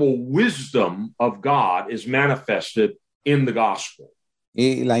incredible wisdom of God is manifested in the gospel.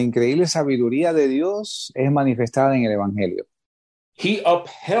 Y la increíble sabiduría de Dios es manifestada en el Evangelio. He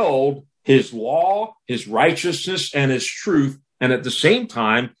upheld his law, his righteousness, and his truth, and at the same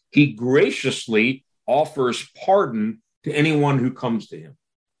time, he graciously offers pardon to anyone who comes to him.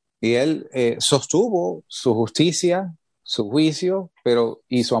 Y Él sostuvo su justicia, su juicio,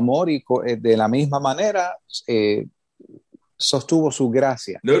 y su amor, y de la misma manera sostuvo su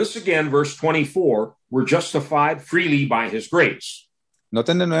gracia. Notice again, verse 24, we're justified freely by his grace.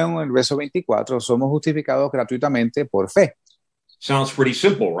 Noten de nuevo en el verso 24, somos justificados gratuitamente por fe. Sounds pretty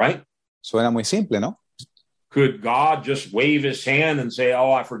simple, right? Suena muy simple, ¿no? Could God just wave his hand and say,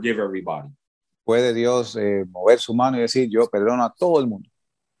 oh, I forgive everybody? ¿Puede Dios mover su mano y decir, yo perdono a todo el mundo?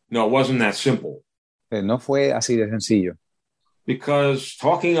 No, it wasn't that simple. No fue así de sencillo. Because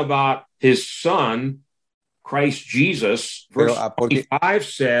talking about his son, Christ Jesus, verse Porque 25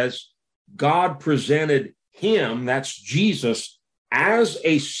 says, God presented him, that's Jesus, as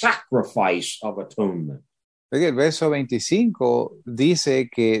a sacrifice of atonement. el verso 25 dice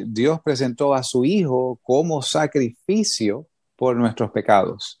que Dios presentó a su Hijo como sacrificio por nuestros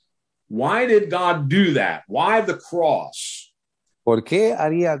pecados. Why did God do that? Why the cross? ¿Por qué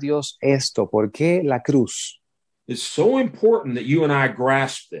haría Dios esto? ¿Por qué la cruz? It's so important that you and I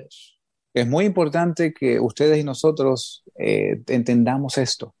grasp this. Es muy importante que ustedes y nosotros entendamos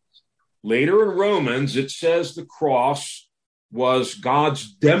esto. Later in Romans, it says the cross was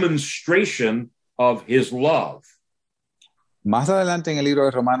God's demonstration of his love. Más adelante en el libro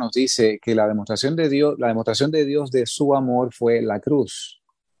de Romanos dice que la demostración de Dios de su amor fue la cruz.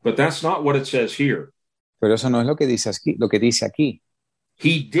 But that's not what it says here. Pero eso no es lo que dice aquí.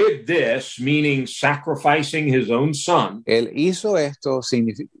 He did this, meaning sacrificing his own son. Él hizo esto,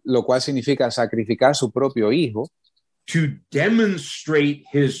 lo cual significa sacrificar su propio hijo. To demonstrate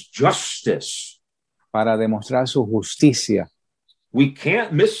his justice. Para demostrar su justicia. We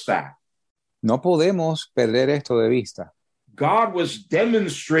can't miss that. No podemos perder esto de vista. God was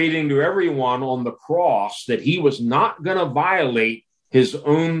demonstrating to everyone on the cross that he was not going to violate his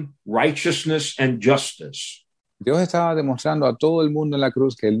own righteousness and justice. Dios estaba demostrando a todo el mundo en la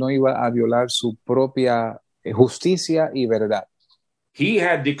cruz que él no iba a violar su propia justicia y verdad. He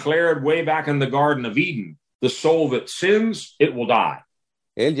had declared way back in the Garden of Eden, the soul that sins, it will die.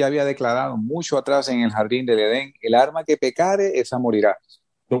 Él ya había declarado mucho atrás en el jardín del Edén, el alma que pecare, esa morirá.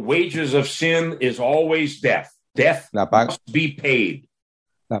 The wages of sin is always death. Death must be paid.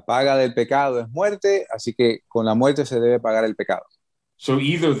 La paga del pecado es muerte, así que con la muerte se debe pagar el pecado. So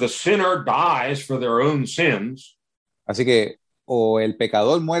either the sinner dies for their own sins, así que o el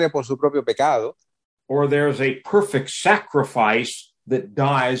pecador muere por su propio pecado, or there's a perfect sacrifice that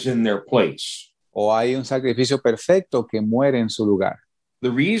dies in their place. O hay un sacrificio perfecto que muere en su lugar. The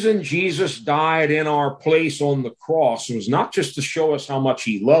reason Jesus died in our place on the cross was not just to show us how much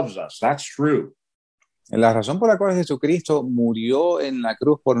he loves us. That's true. La razón por la cual Jesucristo murió en la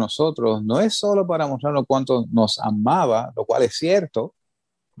cruz por nosotros no es solo para mostrarnos cuánto nos amaba, lo cual es cierto.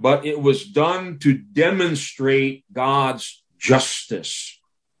 But it was done to demonstrate God's justice.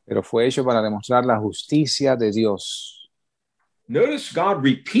 Pero fue hecho para demostrar la justicia de Dios. Notice God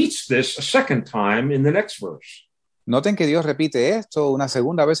repeats this a second time in the next verse. Noten que Dios repite esto una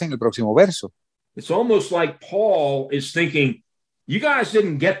segunda vez en el próximo verso. It's almost like Paul is thinking, you guys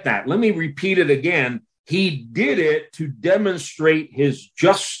didn't get that. Let me repeat it again. He did it to demonstrate his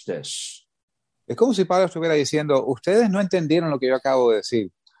justice. Es como si Pablo estuviera diciendo, ustedes no entendieron lo que yo acabo de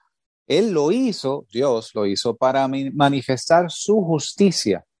decir. Él lo hizo, Dios lo hizo, para manifestar su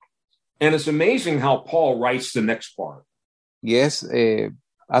justicia. And it's amazing how Paul writes the next part. Y es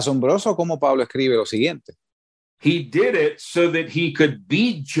asombroso cómo Pablo escribe lo siguiente. He did it so that he could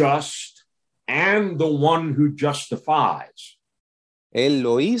be just and the one who justifies. Él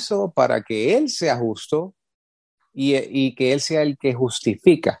lo hizo para que él sea justo y que él sea el que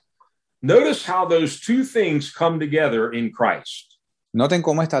justifica. Notice how those two things come together in Christ. Noten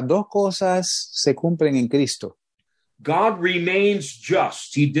cómo estas dos cosas se cumplen en Cristo. God remains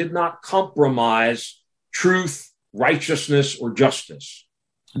just. He did not compromise truth, righteousness, or justice.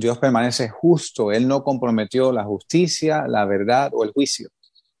 Dios permanece justo. Él no comprometió la justicia, la verdad o el juicio.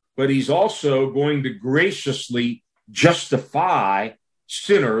 But he's also going to graciously justify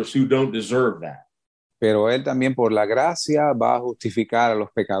sinners who don't deserve that. Pero él también por la gracia va a justificar a los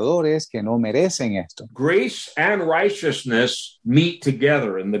pecadores que no merecen esto. Grace and righteousness meet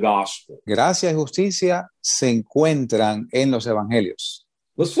together in the gospel. Gracia y justicia se encuentran en los evangelios.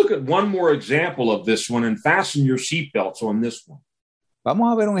 Let's look at one more example of this one and fasten your seatbelts on this one.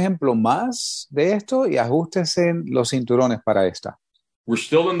 Vamos a ver un ejemplo más de esto y ajustense los cinturones para esta. We're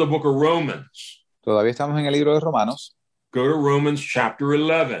still in the book of Romans. Todavía estamos en el libro de Romanos. Go to Romans chapter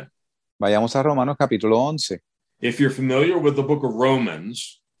 11. Vayamos a Romanos capítulo 11. If you're familiar with the book of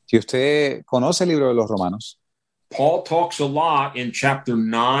Romans, si usted conoce el libro de los Romanos, Paul talks a lot in chapter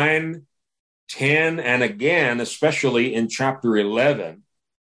 9, 10, and again, especially in chapter 11.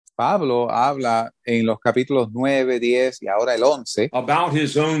 Pablo habla en los capítulos 9, 10 y ahora el 11 about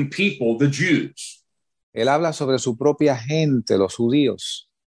his own people, the Jews. Él habla sobre su propia gente, los judíos.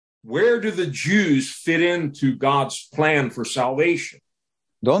 Where do the Jews fit into God's plan for salvation?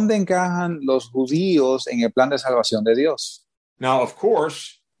 ¿Dónde encajan los judíos en el plan de salvación de Dios? Now, of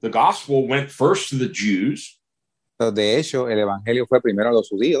course, the gospel went first to the Jews. De hecho, el evangelio fue primero a los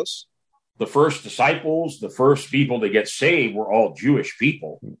judíos. the first disciples, the first people to get saved were all Jewish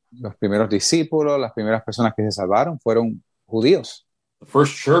people. Los primeros discípulos, las primeras personas que se salvaron fueron judíos. The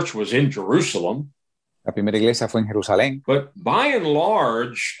first church was in Jerusalem. La primera iglesia fue en Jerusalén. But by and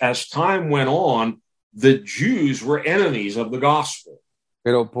large, as time went on, the Jews were enemies of the gospel.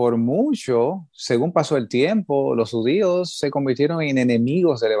 Pero por mucho, según pasó el tiempo, los judíos se convirtieron en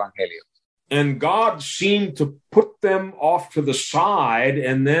enemigos del evangelio. And God seemed to put them off to the side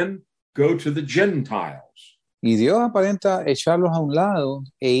and then go to the Gentiles. Y Dios aparenta echarlos a un lado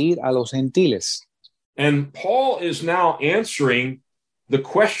e ir a los gentiles. And Paul is now answering the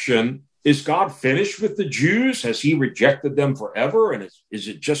question, is God finished with the Jews? Has he rejected them forever? And is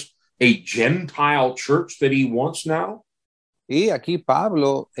it just a Gentile church that he wants now? Y aquí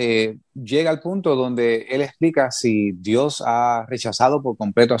Pablo llega al punto donde él explica si Dios ha rechazado por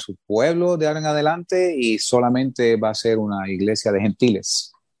completo a su pueblo de ahora en adelante y solamente va a ser una iglesia de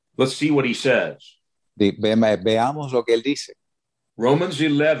gentiles. Let's see what he says. Veamos lo que él dice. Romans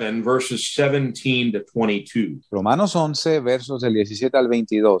 11, verses 17 to 22. Romanos 11, versos del 17 al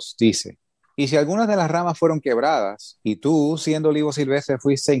 22, dice: Y si algunas de las ramas fueron quebradas, y tú, siendo olivo silvestre,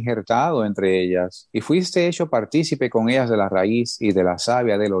 fuiste injertado entre ellas, y fuiste hecho partícipe con ellas de la raíz y de la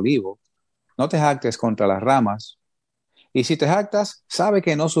savia del olivo, no te jactes contra las ramas. Y si te jactas, sabe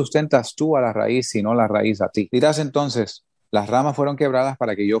que no sustentas tú a la raíz, sino la raíz a ti. Dirás entonces: las ramas fueron quebradas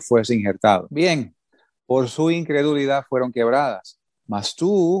para que yo fuese injertado. Bien, por su incredulidad fueron quebradas, mas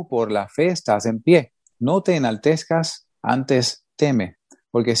tú por la fe estás en pie. No te enaltezcas, antes teme.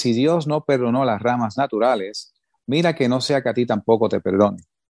 Porque si Dios no perdonó las ramas naturales, mira que no sea que a ti tampoco te perdone.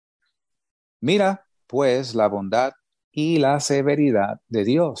 Mira, pues, la bondad y la severidad de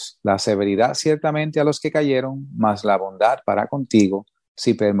Dios. La severidad ciertamente a los que cayeron, mas la bondad para contigo,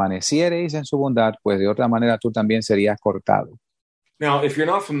 si permaneciereis en su bondad, pues de otra manera tú también serías cortado. Now, if you're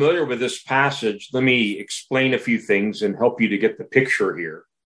not familiar with this passage, let me explain a few things and help you to get the picture here.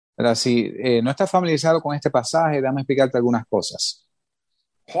 Pero si no estás familiarizado con este pasaje, déjame explicarte algunas cosas.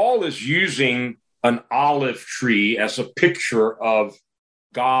 Paul is using an olive tree as a picture of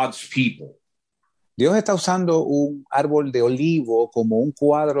God's people. Dios está usando un árbol de olivo como un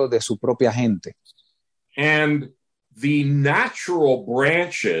cuadro de su propia gente. And the natural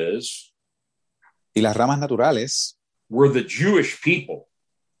branches Y las ramas naturales were the Jewish people.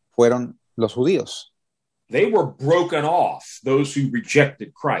 fueron los judíos. They were broken off, those who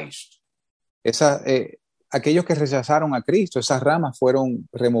rejected Christ. Aquellos que rechazaron a Cristo, esas ramas fueron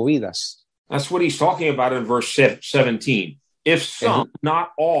removidas. That's what he's talking about in verse 17. If some,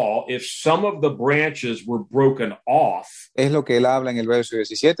 not all, if some of the branches were broken off. Es lo que él habla en el verso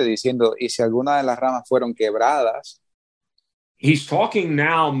 17, diciendo, y si alguna de las ramas fueron quebradas. He's talking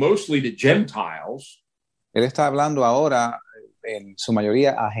now mostly to Gentiles. Él está hablando ahora, en su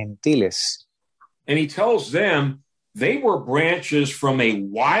mayoría, a gentiles. And he tells them they were branches from a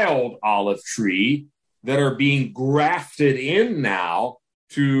wild olive tree that are being grafted in now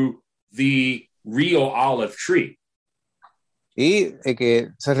to the real olive tree. Y que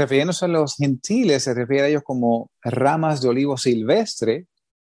se refiriéndose a los gentiles, se refiere a ellos como ramas de olivo silvestre,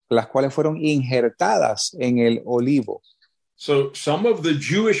 las cuales fueron injertadas en el olivo. So some of the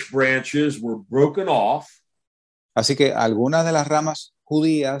Jewish branches were broken off. Así que algunas de las ramas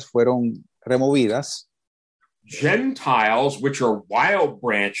judías fueron removidas. Gentiles, which are wild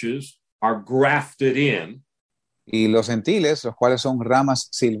branches, are grafted in. Y los gentiles, los cuales son ramas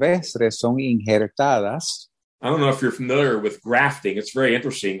silvestres, son injertadas. I don't know if you're familiar with grafting. It's very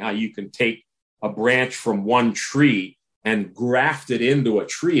interesting how you can take a branch from one tree and graft it into a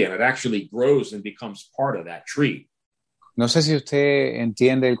tree, and it actually grows and becomes part of that tree. No sé si usted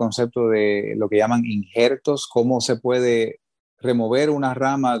entiende el concepto de lo que llaman injertos, cómo se puede remover una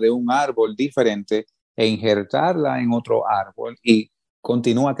rama de un árbol diferente e injertarla en otro árbol y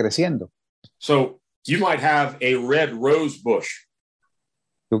continúa creciendo. So you might have a red rose bush.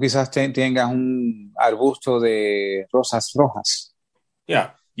 Tú quizás tengas un arbusto de rosas rojas.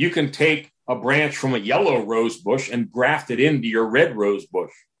 Yeah, you can take a branch from a yellow rose bush and graft it into your red rose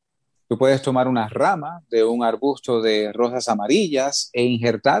bush. Tú puedes tomar una rama de un arbusto de rosas amarillas e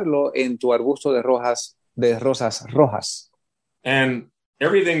injertarlo en tu arbusto de rosas rojas. And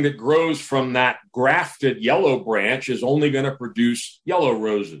everything that grows from that grafted yellow branch is only going to produce yellow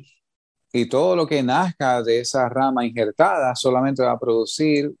roses. Y todo lo que nazca de esa rama injertada solamente va a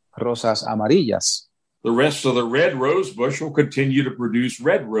producir rosas amarillas. The rest of the red rose bush will continue to produce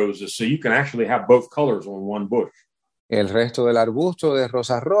red roses, so you can actually have both colors on one bush. El resto del arbusto de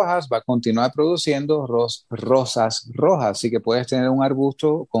rosas rojas va a continuar produciendo rosas rojas, así que puedes tener un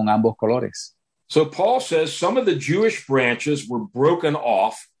arbusto con ambos colores. So Paul says some of the Jewish branches were broken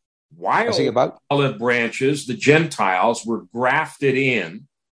off Así que, While olive branches, the Gentiles, were grafted in.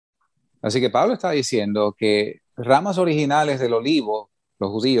 Así que Pablo está diciendo que ramas originales del olivo, los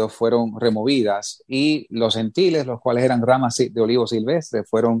judíos, fueron removidas y los gentiles, los cuales eran ramas de olivo silvestre,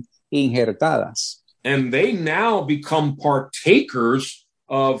 fueron injertadas. And they now become partakers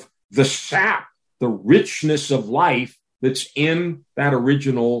of the sap, the richness of life that's in that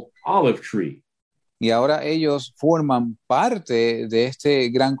original olive tree. Y ahora ellos forman parte de este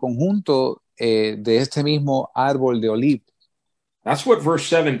gran conjunto de este mismo árbol de olivo. That's what verse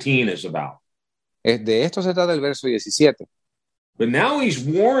 17 is about. De esto se trata el verso 17. But now he's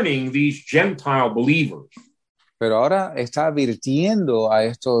warning these Gentile believers. Pero ahora está advirtiendo a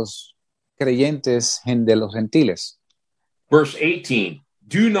estos creyentes de los gentiles. Verse 18,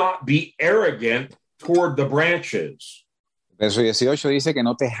 do not be arrogant toward the branches. Verso 18 dice que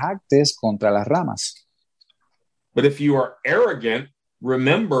no te jactes contra las ramas. But if you are arrogant,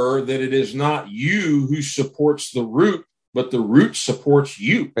 remember that it is not you who supports the root, but the root supports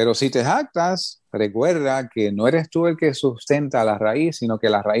you. Pero si te jactas, recuerda que no eres tú el que sustenta la raíz, sino que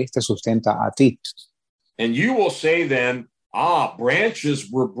la raíz te sustenta a ti. And you will say then,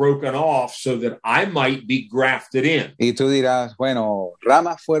 branches were broken off so that I might be grafted in. Y tú dirás, bueno,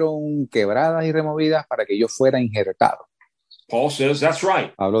 ramas fueron quebradas y removidas para que yo fuera injertado. Paul says, that's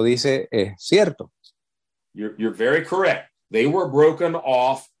right. Pablo dice, es cierto. You're very correct. They were broken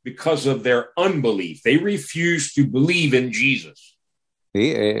off because of their unbelief. They refused to believe in Jesus.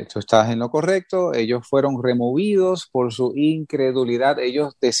 Sí, tú estás en lo correcto. Ellos fueron removidos por su incredulidad.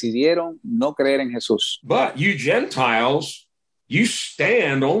 Ellos decidieron no creer en Jesús. But you Gentiles, you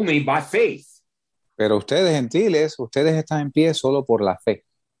stand only by faith. Pero ustedes gentiles, ustedes están en pie solo por la fe.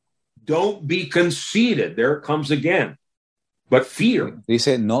 Don't be conceited. There it comes again. But fear.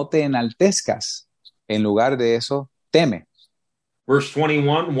 Dice, no te enaltezcas. En lugar de eso, teme. Verse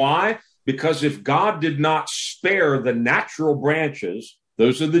 21, why? Because if God did not spare the natural branches,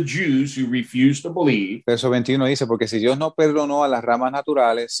 those are the Jews who refused to believe. Verso 21 dice, porque si Dios no perdonó a las ramas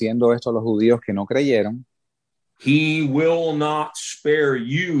naturales, siendo estos los judíos que no creyeron, He will not spare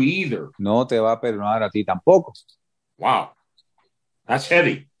you either. no te va a perdonar a ti tampoco. Wow. That's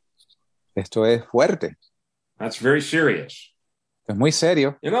heavy. Esto es fuerte. That's very serious. Es muy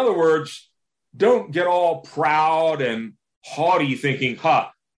serio. In other words, don't get all proud and haughty thinking,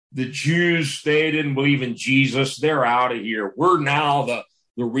 the Jews, they didn't believe in Jesus. They're out of here. We're now the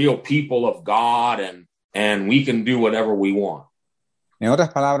real people of God and we can do whatever we want. En otras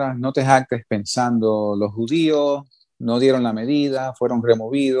palabras, no te jactes pensando, los judíos no dieron la medida, fueron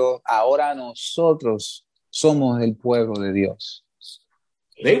removidos, ahora nosotros somos el pueblo de Dios.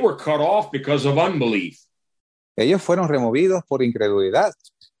 They were cut off because of unbelief. Ellos fueron removidos por incredulidad.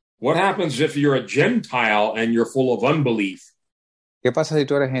 What happens if you're a Gentile and you're full of unbelief? ¿Qué pasa si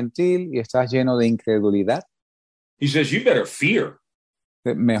tú eres gentil y estás lleno de incredulidad? He says, you better fear.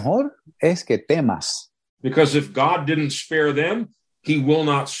 Mejor es que temas. Because if God didn't spare them, he will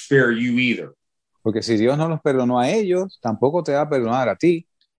not spare you either. Porque si Dios no los perdonó a ellos, tampoco te va a perdonar a ti.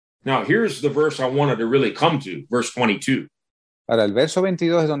 Now, here's the verse I wanted to really come to, verse 22. Ahora, el verso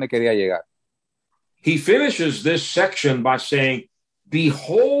 22 es donde quería llegar. He finishes this section by saying,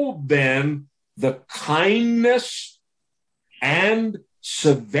 behold then the kindness and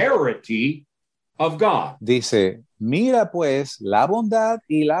severity of God. Dice, mira pues la bondad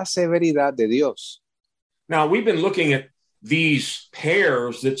y la severidad de Dios. Now, we've been looking at these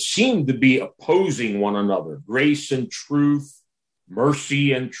pairs that seem to be opposing one another, grace and truth,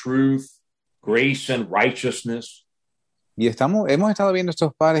 mercy and truth, grace and righteousness. Y hemos estado viendo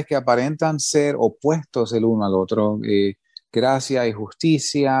estos pares que aparentan ser opuestos el uno al otro, gracia y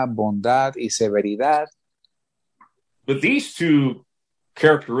justicia, bondad y severidad. But these two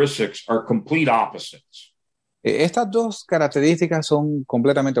characteristics are complete opposites. Estas dos características son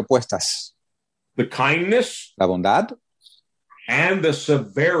completamente opuestas. The kindness La bondad and the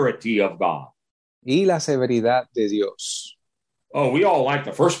severity of God. y la severidad de Dios. Oh, we all like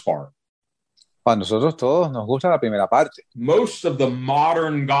the first part. A nosotros todos nos gusta la primera parte. Most of the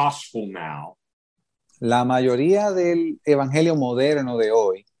modern gospel now, La mayoría del evangelio moderno de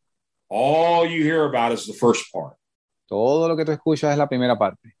hoy, all you hear about is the first part. todo lo que tú escuchas es la primera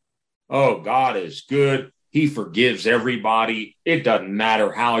parte. Oh, God is good. He forgives everybody. It doesn't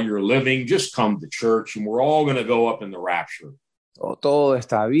matter how you're living. Just come to church and we're all going to go up in the rapture. Todo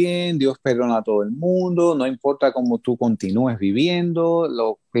está bien, Dios perdona a todo el mundo, no importa cómo tú continúes viviendo,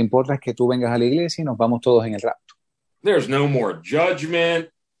 lo que importa es que tú vengas a la iglesia y nos vamos todos en el rapto. There's no more judgment.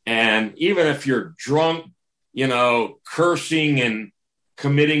 And even if you're drunk, cursing and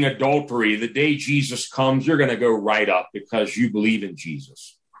committing adultery, the day Jesus comes, you're going to go right up because you believe in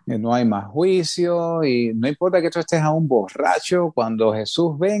Jesus. No hay más juicio y no importa que tú estés aún borracho, cuando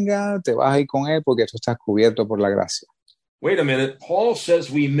Jesús venga, te vas a ir con él porque tú estás cubierto por la gracia. Wait a minute. Paul says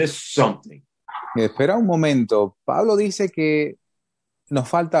we missed something. Espera un momento. Pablo dice que nos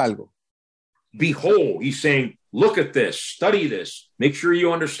falta algo. Behold, he's saying, look at this, study this, make sure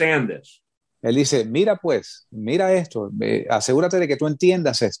you understand this. Él dice, mira pues, mira esto, asegúrate de que tú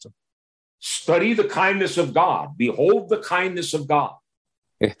entiendas esto. Study the kindness of God. Behold the kindness of God.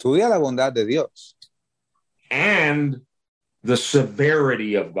 Estudia la bondad de Dios and the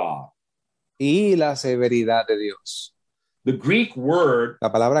severity of God. y la severidad de Dios. The Greek word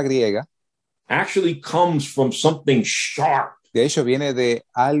La palabra griega, actually comes from something sharp. de hecho, viene de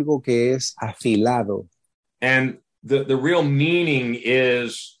algo que es afilado. And the real meaning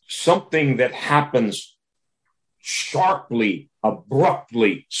is something that happens sharply,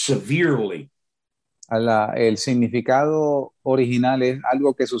 abruptly, severely. El significado original es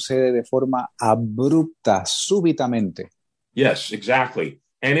algo que sucede de forma abrupta, súbitamente. Yes, exactly.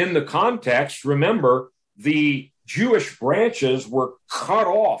 And in the context, remember, the Jewish branches were cut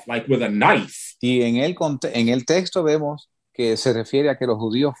off like with a knife. Y en el texto vemos que se refiere a que los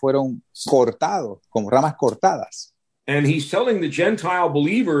judíos fueron cortados, como ramas cortadas. And he's telling the Gentile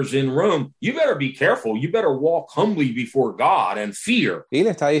believers in Rome, you better be careful. You better walk humbly before God and fear. Y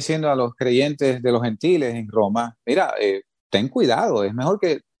le está diciendo a los creyentes de los gentiles en Roma, mira, ten cuidado, es mejor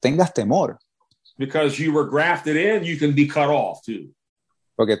que tengas temor. Because you were grafted in, you can be cut off too.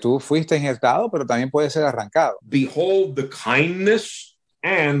 Porque tú fuiste injertado, pero también puedes ser arrancado. Behold the kindness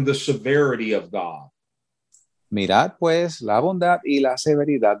and the severity of God. Mirad, pues, la bondad y la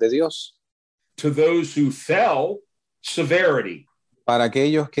severidad de Dios. To those who fell, severity. Para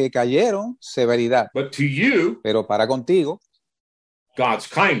aquellos que cayeron, severidad. But to you, pero para contigo, God's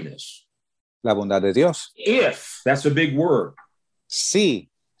kindness. La bondad de Dios. If, that's a big word. Sí,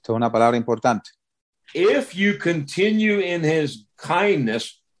 esto es una palabra importante. If you continue in his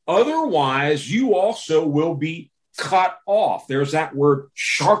kindness, otherwise you also will be cut off. There's that word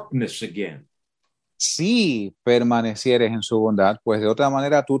sharpness again. Si permanecieres en su bondad, pues de otra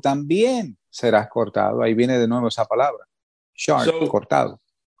manera tú también serás cortado. Ahí viene de nuevo esa palabra. Sharp, cortado.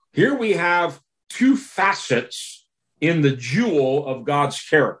 Here we have two facets in the jewel of God's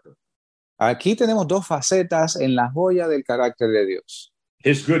character. Aquí tenemos dos facetas en la joya del carácter de Dios.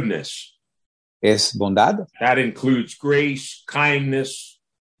 His goodness. Es bondad. That includes grace, kindness,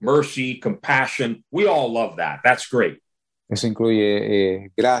 mercy, compassion. We all love that. That's great. Eso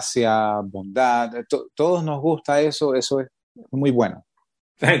incluye gracia, bondad. Todos nos gusta eso. Eso es muy bueno.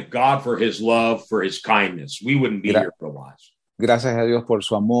 Thank God for his love, for his kindness. We wouldn't be here otherwise. Gracias a Dios por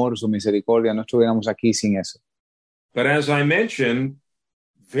su amor, su misericordia. No estuviéramos aquí sin eso. But as I mentioned,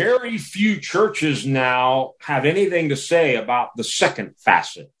 very few churches now have anything to say about the second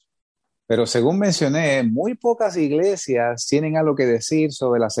facet. Pero según mencioné, muy pocas iglesias tienen algo que decir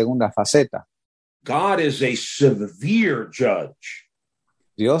sobre la segunda faceta. God is a severe judge.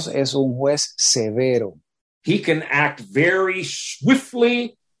 Dios es un juez severo. He can act very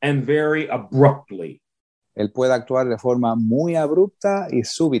swiftly and very abruptly. Él puede actuar de forma muy abrupta y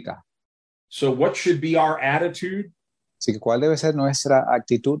súbita. So what should be our attitude? Así que, ¿cuál debe ser nuestra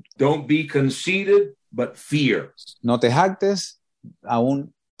actitud? Don't be conceited, but fear. No te jactes,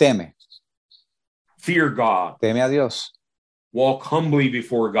 aún teme. Fear God. Teme a Dios. Walk humbly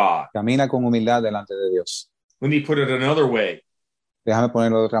before God. Camina con humildad delante de Dios. Let me put it another way. Déjame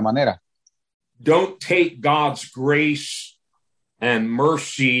ponerlo de otra manera. Don't take God's grace and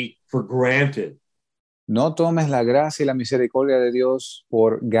mercy for granted. No tomes la gracia y la misericordia de Dios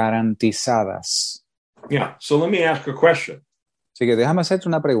por garantizadas. Yeah, so let me ask a question. Así que déjame hacerte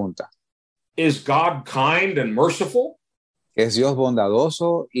una pregunta. Is God kind and merciful? ¿Es Dios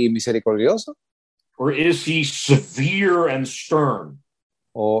bondadoso y misericordioso? Or is he severe and stern?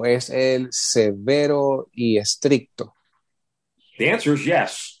 ¿O es él severo y estricto? The answer is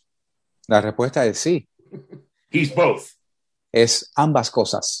yes. La respuesta es sí. He's both. Es ambas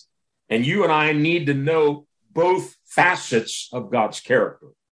cosas. And you and I need to know both facets of God's character.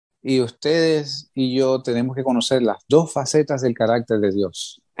 Y ustedes y yo tenemos que conocer las dos facetas del carácter de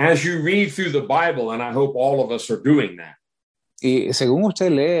Dios. As you read through the Bible, and I hope all of us are doing that. Y según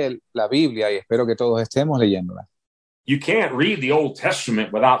usted lee la Biblia, y espero que todos estemos leyéndola, you can't read the Old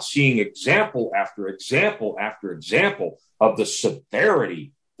Testament without seeing example after example after example of the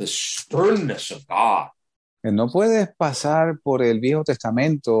severity, the sternness of God. No puedes pasar por el Viejo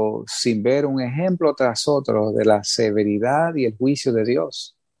Testamento sin ver un ejemplo tras otro de la severidad y el juicio de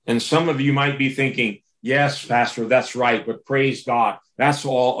Dios. And some of you might be thinking, yes, Pastor, that's right, but praise God, that's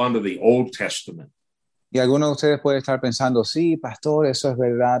all under the Old Testament. Y algunos de ustedes pueden estar pensando, sí, pastor, eso es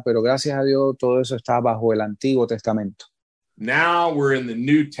verdad, pero gracias a Dios todo eso está bajo el Antiguo Testamento. Now we're in the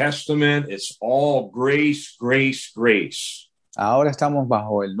New Testament. It's all grace, grace, grace. Ahora estamos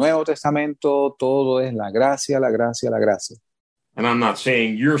bajo el Nuevo Testamento, todo es la gracia, la gracia, la gracia. And I'm not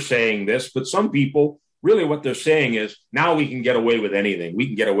saying you're saying this, but some people, really what they're saying is, now we can get away with anything. We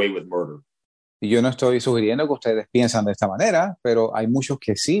can get away with murder. Y yo no estoy sugiriendo que ustedes piensan de esta manera, pero hay muchos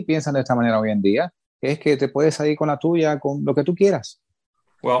que sí piensan de esta manera hoy en día, que es que te puedes salir con la tuya, con lo que tú quieras.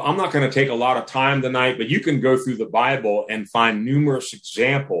 Well, I'm not going to take a lot of time tonight, but you can go through the Bible and find numerous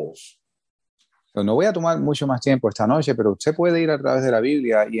examples Pero no voy a tomar mucho más tiempo esta noche, pero usted puede ir a través de la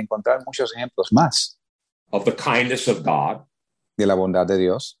Biblia y encontrar muchos ejemplos más of the kindness of God de la bondad de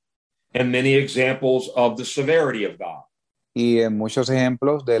Dios and many examples of the severity of God, y muchos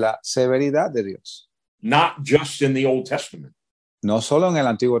ejemplos de la severidad de Dios. not just in the Old Testament. No solo en el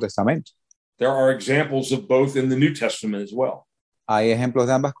Antiguo Testamento. There are examples of both in the New Testament as well. Hay ejemplos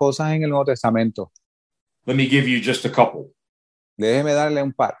de ambas cosas en el Nuevo Testamento. Let me give you just a couple. Déjeme darle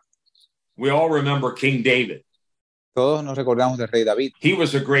un par. We all remember King David. Todos nos recordamos del rey David. He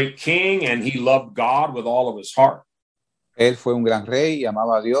was a great king and he loved God with all of his heart. Él fue un gran rey y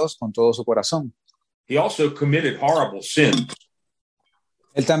amaba a Dios con todo su corazón. He also committed horrible sins.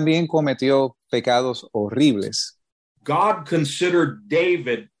 Él también cometió pecados horribles. God considered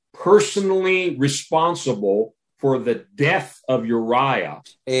David personally responsible for the death of Uriah.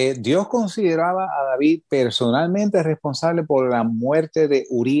 Dios consideraba a David personalmente responsable por la muerte de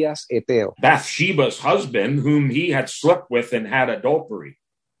Urías Eteo. Bathsheba's husband, whom he had slept with and had adultery.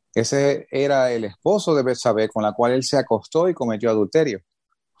 Ese era el esposo de Betsabé con la cual él se acostó y cometió adulterio.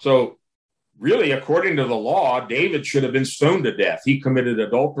 So, really, according to the law, David should have been stoned to death. He committed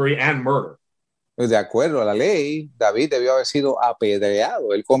adultery and murder. De acuerdo a la ley, David debió haber sido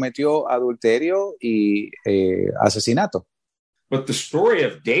apedreado. Él cometió adulterio y asesinato. But the story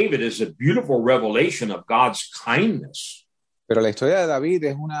of David is a beautiful revelation of God's kindness. Pero la historia de David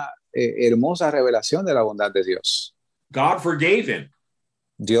es una hermosa revelación de la bondad de Dios. God forgave him.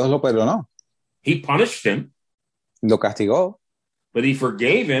 Dios lo perdonó, He punished him, lo castigó, but he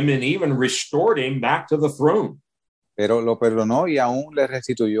forgave him and even restored him back to the throne. pero lo perdonó y aún le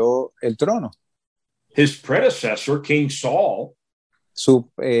restituyó el trono. His predecessor, King Saul, Su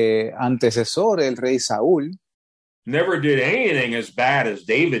antecesor, el rey Saúl, never did anything as bad as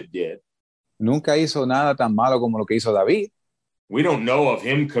David did. nunca hizo nada tan malo como lo que hizo David. We don't know of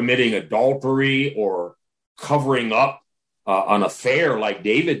him committing adultery or covering up an affair like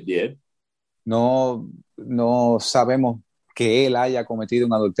David did. No sabemos que él haya cometido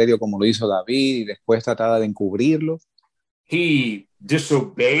un adulterio como lo hizo David y después trataba de encubrirlo. He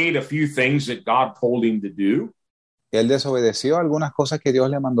disobeyed a few things that God told him to do. Él desobedeció algunas cosas que Dios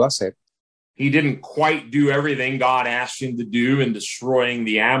le mandó a hacer. He didn't quite do everything God asked him to do in destroying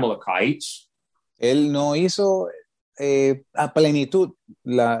the Amalekites. Él no hizo a plenitud,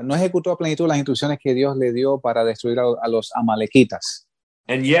 no ejecutó a plenitud las instrucciones que Dios le dio para destruir a los amalequitas.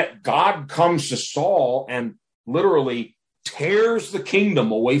 And yet God comes to Saul and literally tears the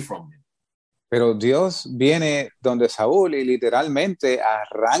kingdom away from him. Pero Dios viene donde Saúl y literalmente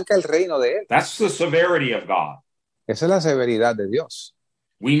arranca el reino de él. That's the severity of God. Esa es la severidad de Dios.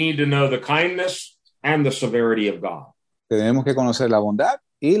 We need to know the kindness and the severity of God. Tenemos que conocer la bondad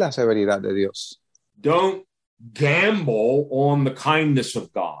y la severidad de Dios. Don't gamble on the kindness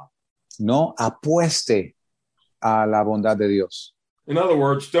of God. No apueste a la bondad de Dios. In other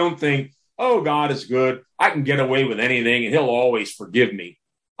words, don't think, oh, God is good. I can get away with anything and he'll always forgive me.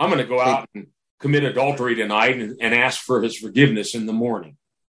 I'm going to go out and commit adultery tonight and ask for his forgiveness in the morning.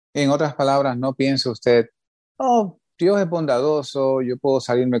 En otras palabras, no piense usted, oh, Dios es bondadoso, yo puedo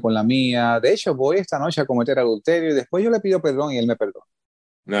salirme con la mía. De hecho, voy esta noche a cometer adulterio y después yo le pido perdón y él me perdona.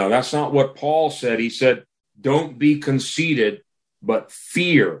 No, that's not what Paul said. He said, don't be conceited, but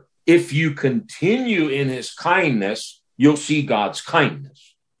fear. If you continue in his kindness, you'll see God's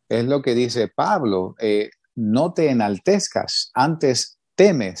kindness. Es lo que dice Pablo, no te enaltezcas, antes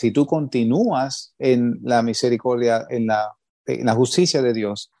teme. Si tú continúas en la misericordia, en la justicia de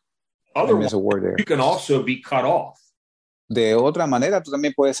Dios, otherwise, you can also be cut off. De otra manera, tú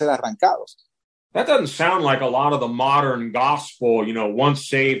también puedes ser arrancado. That doesn't sound like a lot of the modern gospel, you know, once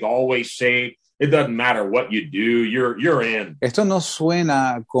saved, always saved. It doesn't matter what you do, you're in. Esto no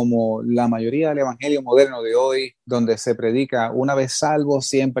suena como la mayoría del evangelio moderno de hoy, donde se predica una vez salvo,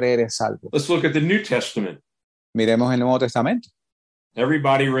 siempre eres salvo. Let's look at the New Testament. Miremos el Nuevo Testamento.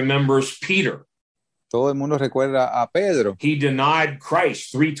 Everybody remembers Peter. Todo el mundo recuerda a Pedro. He denied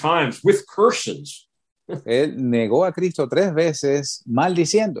Christ 3 times with curses. Él negó a Cristo 3 veces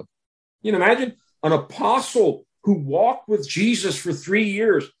maldiciendo. You know, imagine an apostle who walked with Jesus for 3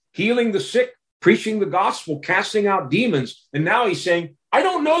 years, healing the sick, preaching the gospel, casting out demons. And now he's saying, I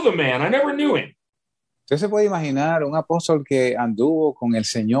don't know the man. I never knew him. Usted se puede imaginar un apóstol que anduvo con el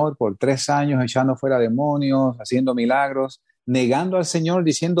Señor por 3 años echando fuera demonios, haciendo milagros, negando al Señor,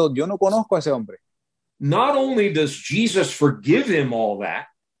 diciendo, yo no conozco a ese hombre. Not only does Jesus forgive him all that,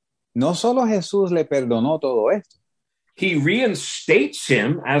 No solo Jesús le perdonó todo esto, he reinstates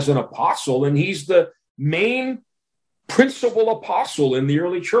him as an apostle, and he's the main principal apostle in the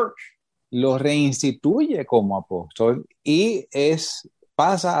early church. lo reinstituye como apóstol y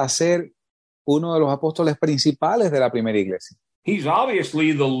pasa a ser uno de los apóstoles principales de la primera iglesia. He's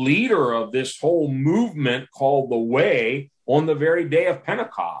obviously the leader of this whole movement called the Way on the very day of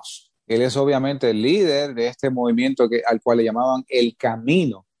Pentecost. Él es obviamente el líder de este movimiento al cual le llamaban el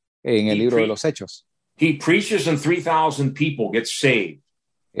camino en el libro de los Hechos. He preaches and 3,000 people get saved.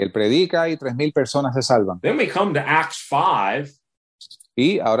 Él predica y 3,000 personas se salvan. Then we come to Acts 5.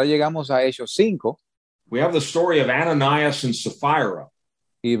 Y ahora llegamos a Hechos 5 We have the story of Ananias and Sapphira.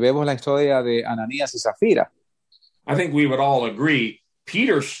 y vemos la historia de Ananías y Zafira. I think we would all agree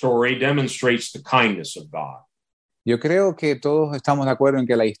Peter's story demonstrates the kindness of God. Yo creo que todos estamos de acuerdo en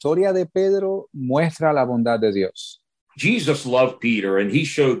que la historia de Pedro muestra la bondad de Dios. Jesus loved Peter and he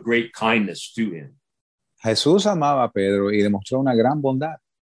showed great kindness to him. Jesús amaba a Pedro y demostró una gran bondad.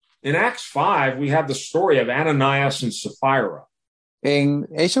 In Acts 5, we have the story of Ananias and Sapphira. En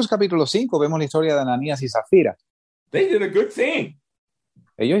Hechos capítulo 5 vemos la historia de Ananías y Zafira. They did a good thing.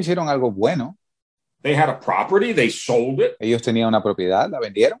 Ellos hicieron algo bueno. They had a property, they sold it, Ellos tenían una propiedad, la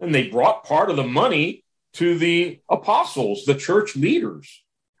vendieron and they brought part of the money to the apostles, the church leaders.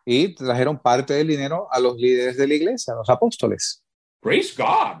 y trajeron parte del dinero a los líderes de la iglesia, a los apóstoles. Praise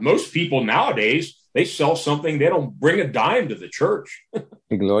God. Most people nowadays, they sell something, they don't bring a dime to the church.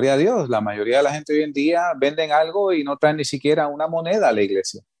 Y gloria a Dios, la mayoría de la gente hoy en día venden algo y no traen ni siquiera una moneda a la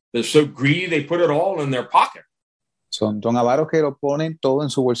iglesia. They're so greedy, they put it all in their pocket. Son avaros que lo ponen todo en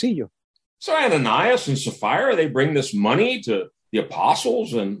su bolsillo. So Ananias and Sapphira, they bring this money to the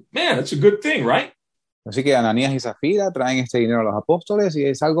apostles, and man, it's a good thing, right? Así que Ananías y Zafira traen este dinero a los apóstoles y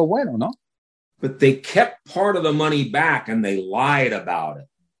es algo bueno, ¿no? But they kept part of the money back and they lied about it.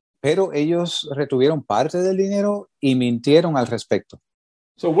 Pero ellos retuvieron parte del dinero y mintieron al respecto.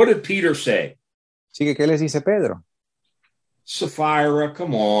 So what did Peter say? Así que, ¿qué les dice Pedro? Sapphira,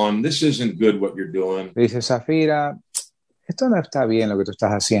 come on, this isn't good what you're doing. Le dice Zafira, esto no está bien lo que tú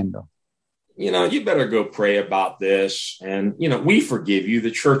estás haciendo. You know, you better go pray about this. And, you know, we forgive you,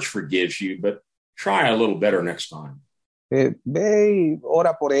 the church forgives you, but try a little better next time. Ve y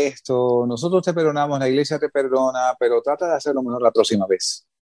ora por esto, nosotros te perdonamos, la iglesia te perdona, pero trata de hacerlo mejor la próxima vez.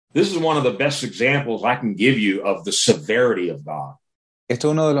 This is one of the best examples I can give you of the severity of God. Esto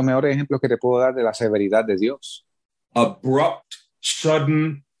es uno de los mejores ejemplos que te puedo dar de la severidad de Dios. Abrupt,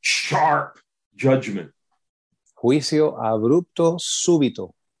 sudden, sharp judgment. Juicio abrupto,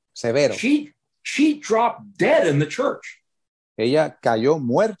 súbito, severo. She dropped dead in the church. Ella cayó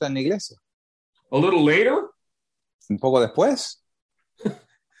muerta en la iglesia. A little later, Un poco después,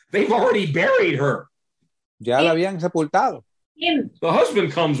 they've already buried her. ya la habían sepultado. The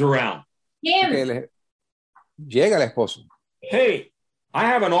husband comes around. Llega el esposo. Hey, I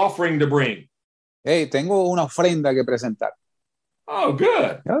have an offering to bring. Hey, tengo una ofrenda que presentar. Oh,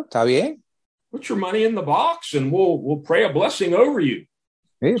 good. ¿Ya? ¿Está bien? Put your money in the box and we'll pray a blessing over you.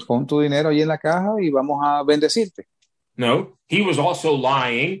 Pon tu dinero ahí en la caja y vamos a bendecirte. No, he was also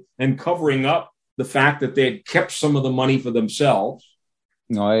lying and covering up the fact that they had kept some of the money for themselves.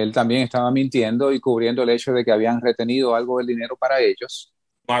 No, él también estaba mintiendo y cubriendo el hecho de que habían retenido algo del dinero para ellos.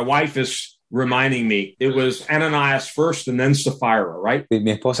 My wife is reminding me it was Ananias first and then Sapphira, right? Y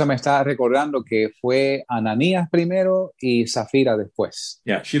mi esposa me está recordando que fue Ananías primero y Zafira después.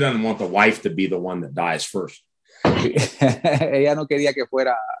 Yeah, she doesn't want the wife to be the one that dies first. Ella no quería que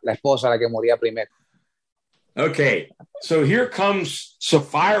fuera la esposa la que moría primero. Okay, so here comes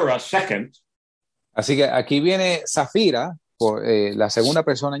Sapphira second. Así que aquí viene Zafira, la segunda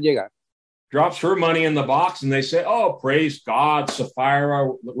persona en llegar. Drops her money in the box and they say, oh, praise God, Sapphira,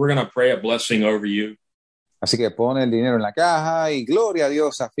 we're going to pray a blessing over you. Así que pone el dinero en la caja y gloria a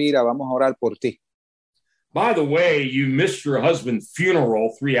Dios, Zafira, vamos a orar por ti. By the way, you missed your husband's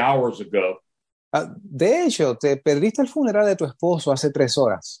funeral 3 hours ago. De hecho, te perdiste el funeral de tu esposo hace 3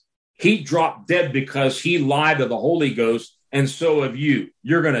 horas. He dropped dead because he lied to the Holy Ghost, and so have you.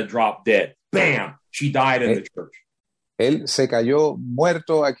 You're going to drop dead. Bam! She died in the church. Él se cayó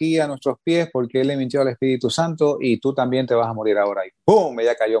muerto aquí a nuestros pies porque él le mintió al Espíritu Santo y tú también te vas a morir ahora. Y ¡pum!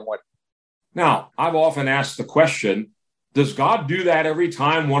 Ella cayó muerta. Now, I've often asked the question, Does God do that every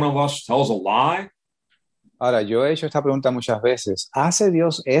time one of us tells a lie? Ahora, yo he hecho esta pregunta muchas veces. ¿Hace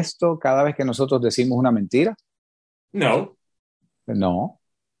Dios esto cada vez que nosotros decimos una mentira? No. No.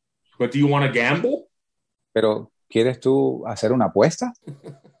 But do you want to gamble? Pero, ¿quieres tú hacer una apuesta?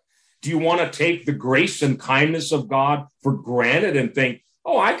 Do you want to take the grace and kindness of God for granted and think,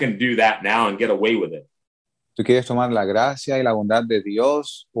 oh, I can do that now and get away with it? ¿Tú quieres tomar la gracia y la bondad de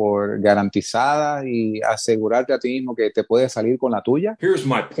Dios por garantizada y asegurarte a ti mismo que te puedes salir con la tuya? Here's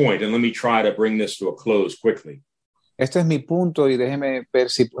my point, and let me try to bring this to a close quickly. Este es mi punto y déjeme ver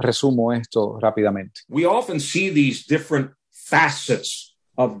si resumo esto rápidamente. We often see these different facets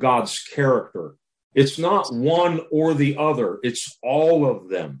of God's character. It's not one or the other, it's all of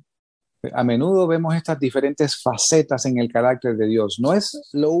them. A menudo vemos estas diferentes facetas en el carácter de Dios. No es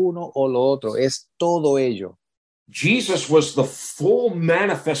lo uno o lo otro, es todo ello. Jesus was the full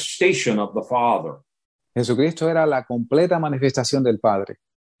manifestation of the Father. Jesucristo era la completa manifestación del Padre.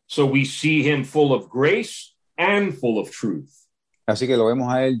 So we see him full of grace and full of truth. Así que lo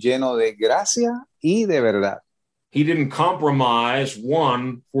vemos a él lleno de gracia y de verdad. He didn't compromise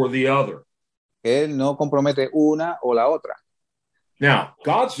one for the other. Él no compromete una o la otra. Now,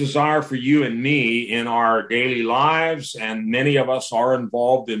 God's desire for you and me in our daily lives, and many of us are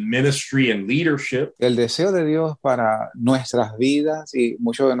involved in ministry and leadership, El deseo de Dios para nuestras vidas, y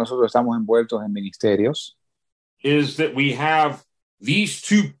muchos de nosotros estamos envueltos en ministerios, is that we have these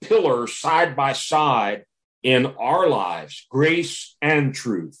two pillars side by side in our lives, grace and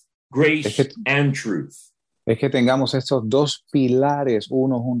truth. Grace and truth. es que tengamos estos dos pilares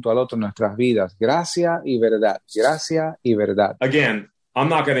uno junto al otro en nuestras vidas, gracia y verdad, gracia y verdad. Again, I'm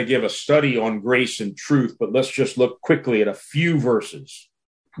not going to give a study on grace and truth, but let's just look quickly at a few verses.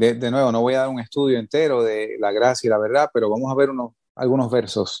 De nuevo, no voy a dar un estudio entero de la gracia y la verdad, pero vamos a ver algunos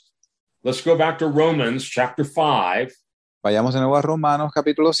versos. Let's go back to Romans chapter 5. Vayamos de nuevo a Romanos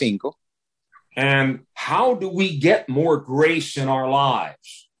capítulo 5. And how do we get more grace in our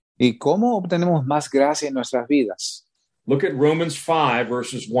lives? ¿Y cómo obtenemos más gracia en nuestras vidas? Look at Romans 5,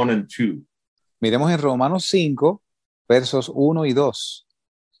 verses 1 and 2. Miremos en Romanos 5, versos 1 y 2.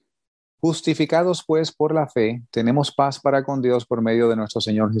 Justificados pues por la fe, tenemos paz para con Dios por medio de nuestro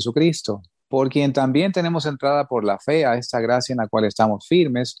Señor Jesucristo, por quien también tenemos entrada por la fe a esta gracia en la cual estamos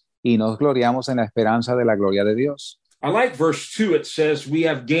firmes y nos gloriamos en la esperanza de la gloria de Dios. I like verse 2. It says, we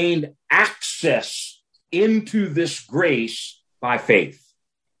have gained access into this grace by faith.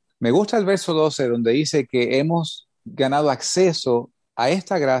 Me gusta el verso 12 donde dice que hemos ganado acceso a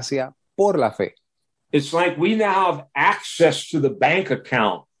esta gracia por la fe. It's like we now have access to the bank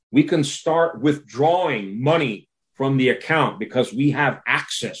account. We can start withdrawing money from the account because we have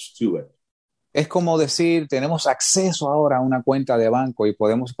access to it. Es como decir, tenemos acceso ahora a una cuenta de banco y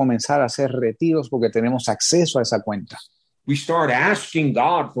podemos comenzar a hacer retiros porque tenemos acceso a esa cuenta. We start asking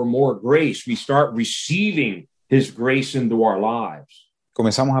God for more grace. We start receiving his grace into our lives.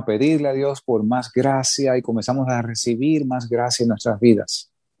 Comenzamos a pedirle a Dios por más gracia y comenzamos a recibir más gracia en nuestras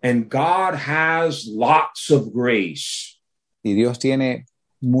vidas. And God has lots of grace. Y Dios tiene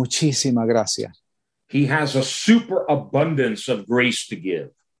muchísima gracia. He has a superabundance of grace to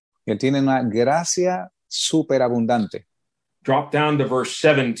give. Él tiene una gracia superabundante. Drop down to verse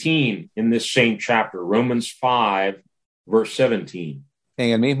 17 in this same chapter, Romans 5, verse 17. En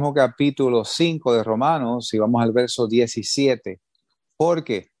el mismo capítulo 5 de Romanos, si vamos al verso 17,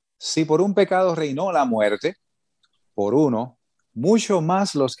 porque si por un pecado reinó la muerte, por uno, mucho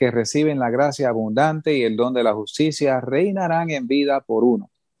más los que reciben la gracia abundante y el don de la justicia reinarán en vida por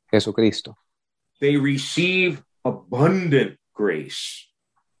uno, Jesucristo. They receive abundant grace.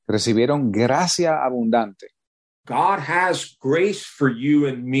 Recibieron gracia abundante. God has grace for you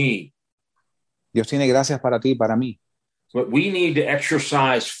and me. Dios tiene gracias para ti y para mí. But we need to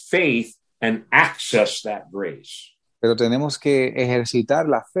exercise faith and access that grace. Pero tenemos que ejercitar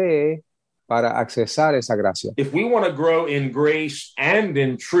la fe para accesar esa gracia. If we want to grow in grace and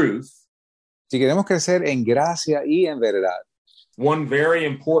in truth, Si queremos crecer en gracia y en verdad, one very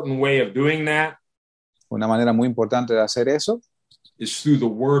important way of doing that una manera muy importante de hacer eso is through the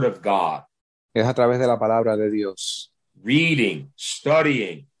Word of God. es a través de la palabra de Dios. Reading,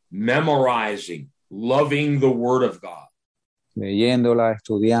 studying, memorizing, loving the Word of God. Leyéndola,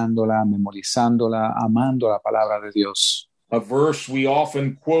 estudiándola, memorizándola, amando la palabra de Dios. A verse we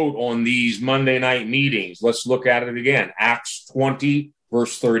often quote on these Monday night meetings. Let's look at it again. Acts 20,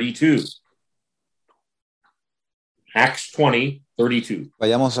 verse 32. Acts 20, 32.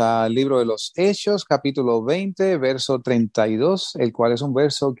 Vayamos al libro de los Hechos, capítulo 20, verso 32, el cual es un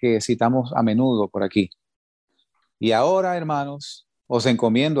verso que citamos a menudo por aquí. Y ahora, hermanos, os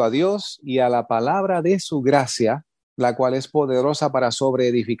encomiendo a Dios y a la palabra de su gracia, la cual es poderosa para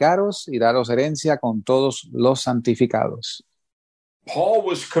sobreedificaros y daros herencia con todos los santificados. Paul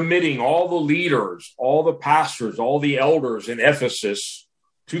was committing all the leaders, all the pastors, all the elders in Ephesus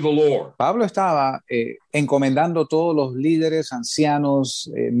to the Lord. Pablo estaba encomendando todos los líderes, ancianos,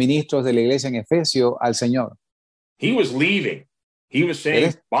 ministros de la iglesia en Efesio al Señor. He was leaving. He was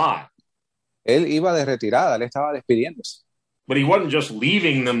saying bye. Él iba de retirada, él estaba despidiéndose. But he wasn't just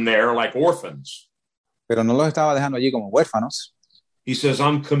leaving them there like orphans. Pero no los estaba dejando allí como huérfanos. He says,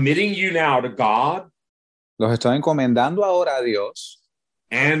 I'm committing you now to God Los estoy encomendando ahora a Dios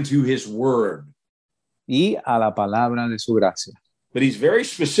and to his word. y a la palabra de su gracia. But he's very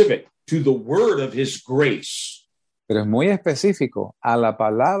specific to the word of his grace. Pero es muy específico, a la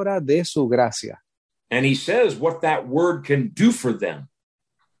palabra de su gracia. And he says what that word can do for them.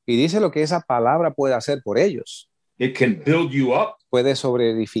 Y dice lo que esa palabra puede hacer por ellos. It can build you up. Puede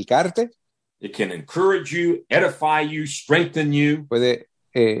sobreedificarte. It can encourage you, edify you, strengthen you. Puede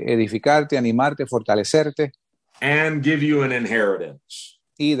edificarte, animarte, fortalecerte. And give you an inheritance.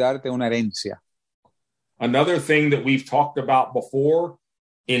 Y darte una herencia. Another thing that we've talked about before,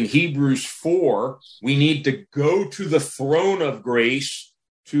 in Hebrews 4, we need to go to the throne of grace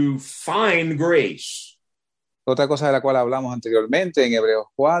to find grace. Otra cosa de la cual hablamos anteriormente en Hebreos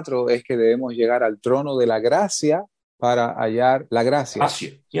 4 es que debemos llegar al trono de la gracia para hallar la gracia.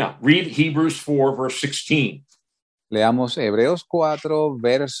 Yeah, read Hebrews 4, verse 16. Leamos Hebreos 4,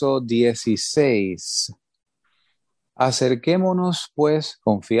 verso 16. Acerquémonos, pues,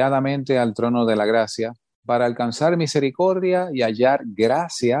 confiadamente al trono de la gracia para alcanzar misericordia y hallar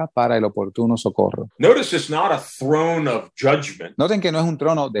gracia para el oportuno socorro. Notice it's not a throne of judgment. Noten que no es un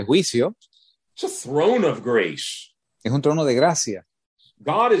trono de juicio. It's a throne of grace. Es un trono de gracia.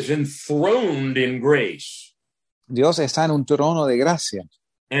 God is enthroned in grace. Dios está en un trono de gracia.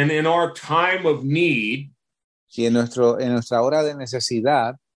 And in our time of need, y en nuestra hora de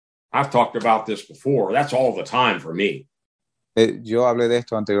necesidad, I've talked about this before. That's all the time for me. Yo hablé de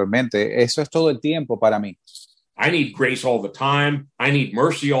esto anteriormente. Eso es todo el tiempo para mí. I need grace all the time. I need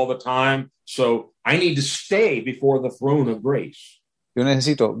mercy all the time. So I need to stay before the throne of grace. Yo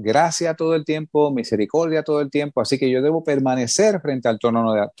necesito gracia todo el tiempo, misericordia todo el tiempo, así que yo debo permanecer frente al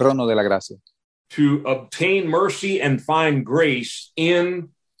trono de la gracia. To obtain mercy and find grace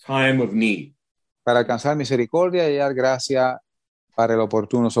in time of need. Para alcanzar misericordia y hallar gracia para el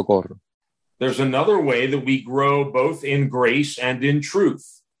oportuno socorro. There's another way that we grow both in grace and in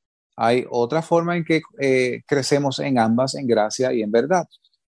truth. Hay otra forma en que crecemos en ambas, en gracia y en verdad.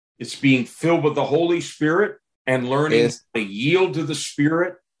 It's being filled with the Holy Spirit and learning to yield to the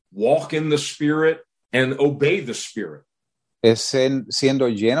Spirit, walk in the Spirit, and obey the Spirit. Es siendo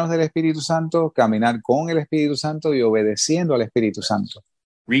llenos del Espíritu Santo, caminar con el Espíritu Santo y obedeciendo al Espíritu Santo.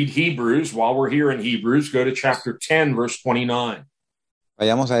 Read Hebrews. While we're here in Hebrews, go to chapter 10, verse 29.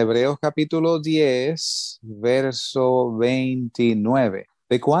 Vayamos a Hebreos capítulo 10, verso 29.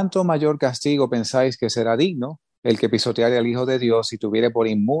 ¿De cuánto mayor castigo pensáis que será digno el que pisoteare al Hijo de Dios y tuviere por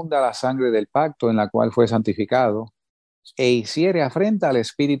inmunda la sangre del pacto en la cual fue santificado e hiciere afrenta al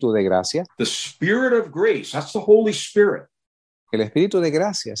Espíritu de gracia? The Spirit of grace, that's the Holy Spirit. El Espíritu de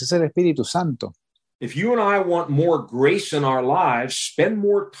gracia, ese es el Espíritu Santo. If you and I want more grace in our lives, spend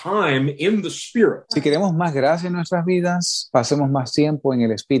more time in the Spirit. Si queremos más gracia en nuestras vidas, pasemos más tiempo en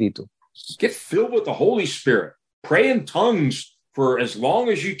el Espíritu. Get filled with the Holy Spirit. Pray in tongues for as long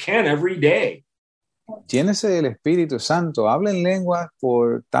as you can every day. Llénese del Espíritu Santo. Hable en lenguas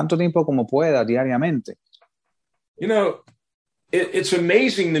por tanto tiempo como pueda diariamente. You know, it's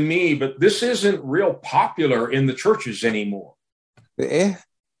amazing to me, but this isn't real popular in the churches anymore. Es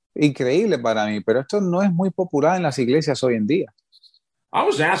increíble para mí, pero esto no es muy popular en las iglesias hoy en día. I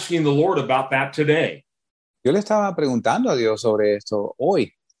was asking the Lord about that today. Yo le estaba preguntando a Dios sobre esto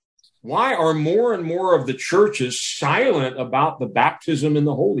hoy. Why are more and more of the churches silent about the baptism in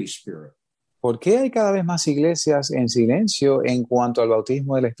the Holy Spirit? ¿Por qué hay cada vez más iglesias en silencio en cuanto al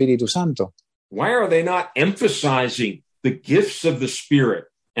bautismo del Espíritu Santo? Why are they not emphasizing the gifts of the Spirit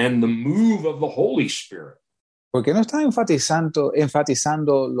and the move of the Holy Spirit? ¿Por qué no están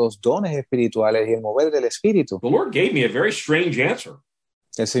enfatizando los dones espirituales y el mover del Espíritu? The Lord gave me a very strange answer.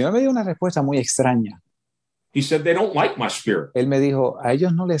 El Señor me dio una respuesta muy extraña. He said they don't like my spirit. Él me dijo, a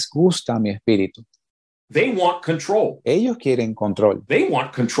ellos no les gusta mi espíritu. They want control. Ellos quieren control. They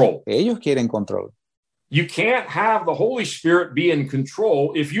want control. Ellos quieren control. You can't have the Holy Spirit be in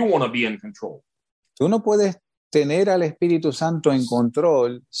control if you want to be in control. Tú no puedes tener al Espíritu Santo en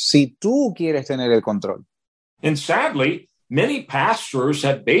control si tú quieres tener el control. And sadly, many pastors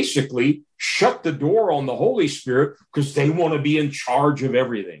have basically shut the door on the Holy Spirit because they want to be in charge of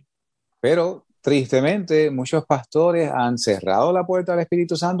everything. Pero Tristemente, muchos pastores han cerrado la puerta al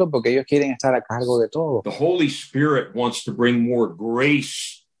Espíritu Santo porque ellos quieren estar a cargo de todo. The Holy Spirit wants to bring more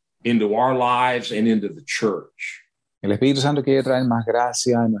grace into our lives and into the church. El Espíritu Santo quiere traer más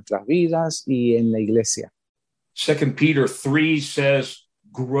gracia en nuestras vidas y en la iglesia. 2 Peter 3 says,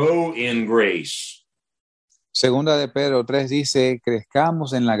 grow in grace. Segunda de Pedro 3 dice,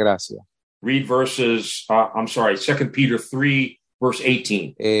 crezcamos en la gracia. Read 2 Peter 3, verse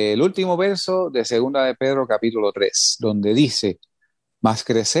 18. El último verso de Segunda de Pedro capítulo 3, donde dice, mas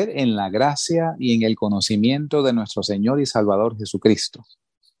crecer en la gracia y en el conocimiento de nuestro Señor y Salvador Jesucristo.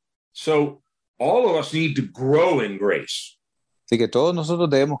 So all of us need to grow in grace. Así que todos nosotros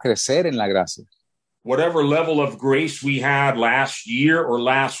debemos crecer en la gracia. Whatever level of grace we had last year or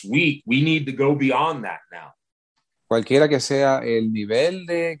last week, we need to go beyond that now. Cualquiera que sea el nivel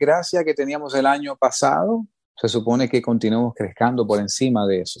de gracia que teníamos el año pasado, se supone que continuemos creciendo por encima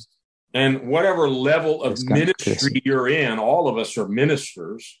de eso. And whatever level of Crezcan- ministry you're in, all of us are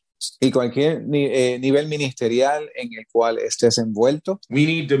ministers. Y cualquier nivel ministerial en el cual estés envuelto, We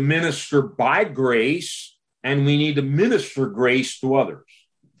need to minister by grace, and we need to minister grace to others.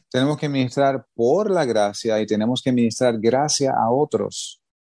 tenemos que ministrar por la gracia y tenemos que ministrar gracia a otros.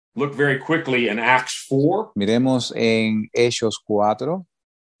 Look very quickly in Acts 4, Miremos en Hechos 4,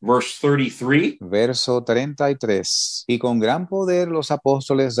 verse 33. verso 33. Y con gran poder los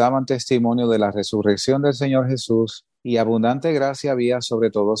apóstoles daban testimonio de la resurrección del Señor Jesús, y abundante gracia había sobre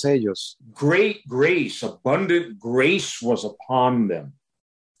todos ellos. Great grace, abundant grace was upon them.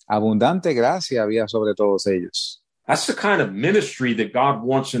 Abundante gracia había sobre todos ellos. That's the kind of ministry that God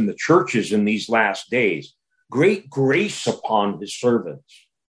wants in the churches in these last days. Great grace upon his servants.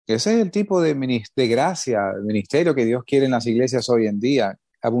 Ese es el tipo de gracia, el ministerio que Dios quiere en las iglesias hoy en día.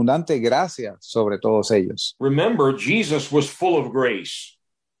 Abundante gracia sobre todos ellos. Remember, Jesus was full of grace.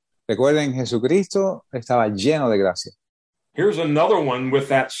 Recuerden, Jesucristo estaba lleno de gracia. Here's another one with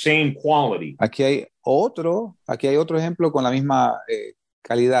that same quality. Aquí hay otro ejemplo con la misma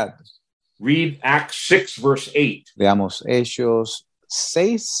calidad. Read Acts 6, verse 8. Veamos Hechos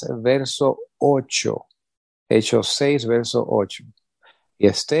 6, verso 8. Hechos 6, verso 8. Y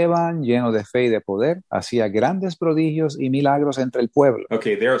Esteban, lleno de fe y de poder, hacía grandes prodigios y milagros entre el pueblo.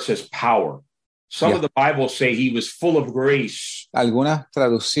 Okay, there it says power. Some of the Bibles say he was full of grace. Algunas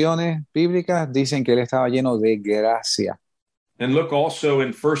traducciones bíblicas dicen que él estaba lleno de gracia. And look also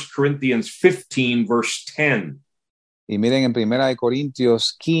in 1 Corinthians 15, verse 10. Y miren en 1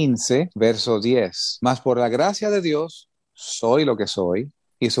 Corintios 15, verso 10. Mas por la gracia de Dios soy lo que soy,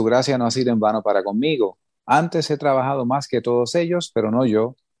 y su gracia no ha sido en vano para conmigo. Antes he trabajado más que todos ellos, pero no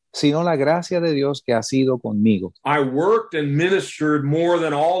yo, sino la gracia de Dios que ha sido conmigo. I worked and ministered more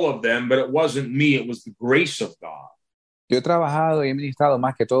than all of them, but it wasn't me, it was the grace of God. Yo he trabajado y he ministrado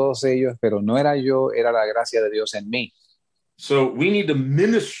más que todos ellos, pero no era yo, era la gracia de Dios en mí. So we need to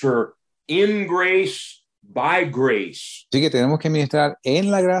minister in grace, by grace. Así que tenemos que ministrar en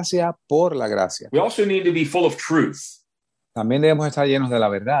la gracia, por la gracia. We also need to be full of truth. También debemos estar llenos de la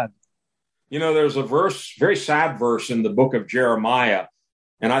verdad. You know, there's a verse, very sad verse in the book of Jeremiah,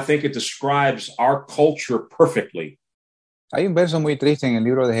 and I think it describes our culture perfectly. Hay un verso muy triste en el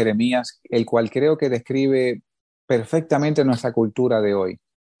libro de Jeremías, el cual creo que describe perfectamente nuestra cultura de hoy.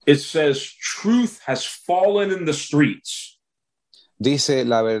 It says, truth has fallen in the streets. Dice,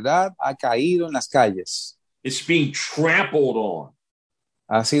 la verdad ha caído en las calles, It's being trampled on.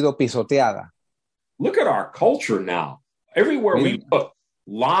 ha sido pisoteada. Look at our culture now. Everywhere we Miren. look,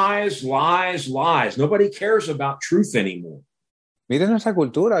 lies, lies, lies. Nobody cares about truth anymore. Miren nuestra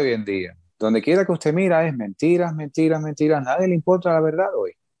cultura hoy en día. Donde quiera que usted mira es mentiras, mentiras, mentiras. Nadie le importa la verdad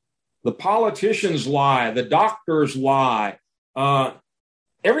hoy. The politicians lie. The doctors lie.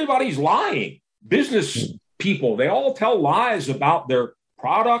 Everybody's lying. Business people, they all tell lies about their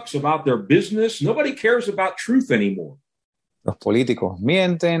products, about their business. Nobody cares about truth anymore. Los políticos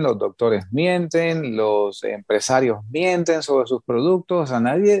mienten, los doctores mienten, los empresarios mienten sobre sus productos. A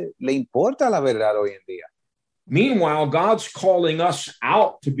nadie le importa la verdad hoy en día. Meanwhile, God's calling us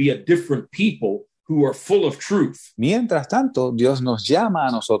out to be a different people who are full of truth. Mientras tanto, Dios nos llama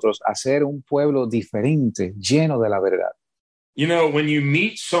a nosotros a ser un pueblo diferente, lleno de la verdad. You know, when you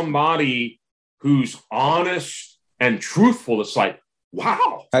meet somebody who's honest and truthful, it's like,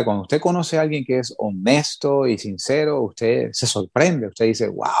 wow. Cuando usted conoce a alguien que es honesto y sincero, usted se sorprende, usted dice,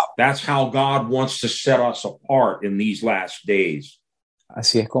 wow. That's how God wants to set us apart in these last days.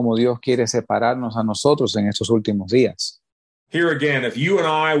 Así es como Dios quiere separarnos a nosotros en estos últimos días. Here again, if you and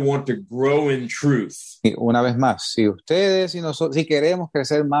I want to grow in truth, Y una vez más, si ustedes y nosotros, si queremos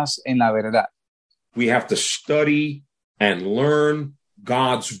crecer más en la verdad, we have to study and learn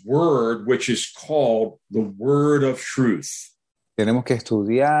God's word, which is called the word of truth. Tenemos que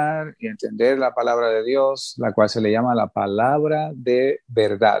estudiar y entender la palabra de Dios, la cual se le llama la palabra de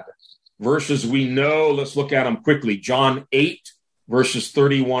verdad. Verses we know, let's look at them quickly. John 8, verses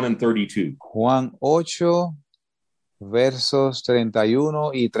 31 and 32. Juan 8, versos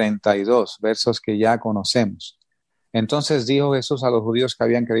 31 y 32, versos que ya conocemos. Entonces dijo Jesús a los judíos que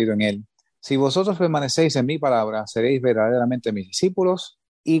habían creído en él: si vosotros permanecéis en mi palabra, seréis verdaderamente mis discípulos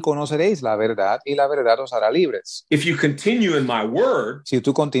y conoceréis la verdad, y la verdad os hará libres. If you continue in my word, Si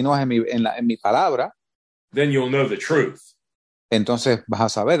tú continúas en mi palabra, then you'll know the truth, entonces vas a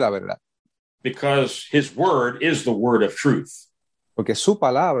saber la verdad, because his word is the word of truth. porque su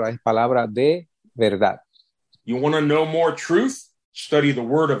palabra es palabra de verdad. You want to know more truth? Study the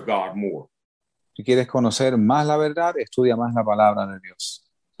word of God more. Si quieres conocer más la verdad, estudia más la palabra de Dios.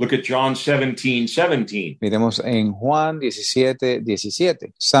 Look at John 17:17. Miremos en Juan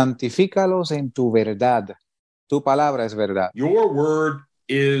 17:17. Santifícalos en tu verdad. Tu palabra es verdad. Your word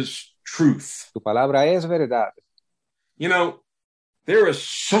is truth. Tu palabra es verdad. You know, there is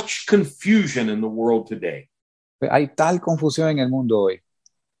such confusion in the world today Hay tal confusión en el mundo hoy,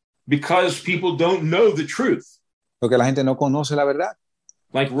 because people don't know the truth. porque la gente no conoce la verdad.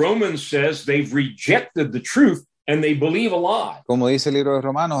 Like Romans says, they've rejected the truth and they believe a lie. Como dice el libro de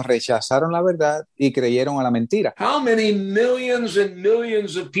Romanos, rechazaron la verdad y creyeron a la mentira. How many millions and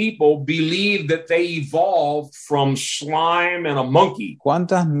millions of people believe that they evolved from slime and a monkey?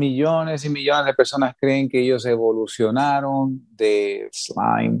 ¿Cuántas millones y millones de personas creen que ellos evolucionaron de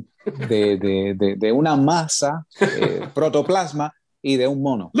slime, de una masa, protoplasma, y de un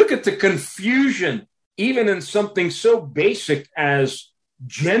mono? Look at the confusion, even in something so basic as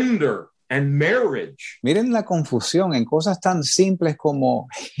gender and marriage. Miren la confusión en cosas tan simples como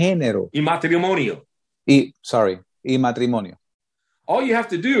género Y matrimonio. y matrimonio. All you have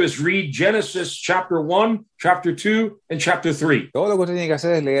to do is read Genesis chapter 1, chapter 2, and chapter 3. Todo lo que usted tiene que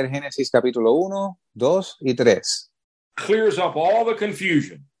hacer es leer Génesis capítulo 1, 2 y 3. Clears up all the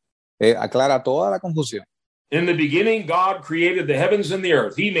confusion. Aclara toda la confusión. In the beginning, God created the heavens and the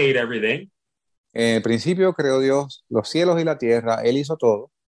earth. He made everything. En el principio creó Dios los cielos y la tierra. Él hizo todo.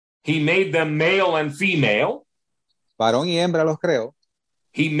 He made them male and female. Varón y hembra los creó.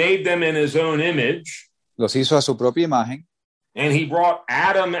 He made them in his own image. Los hizo a su propia imagen. And he brought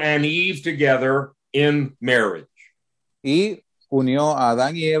Adam and Eve together in marriage. Y unió a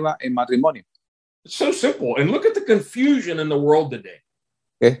Adán y Eva en matrimonio. It's so simple. And look at the confusion in the world today.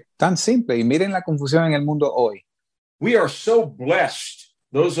 Es tan simple. Y miren la confusión en el mundo hoy. We are so blessed,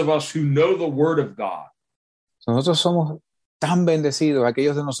 those of us who know the word of God. Nosotros somos tan bendecidos,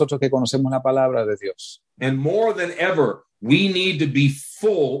 aquellos de nosotros que conocemos la palabra de Dios. And more than ever, we need to be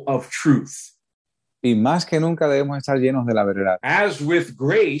full of truth. Y más que nunca debemos estar llenos de la verdad. As with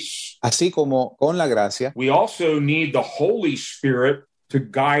grace, Así como con la gracia, we also need the Holy Spirit to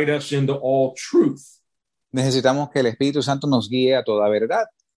guide us into all truth. necesitamos que el Espíritu Santo nos guíe a toda verdad.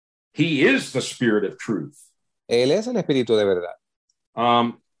 He is the Spirit of truth. Él es el Espíritu de verdad.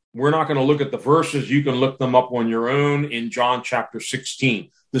 We're not going to look at the verses. You can look them up on your own in John chapter 16.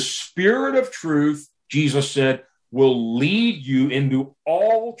 The Spirit of truth, Jesus said, will lead you into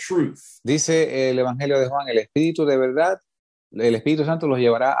all truth. Dice el Evangelio de Juan, el Espíritu de verdad, el Espíritu Santo los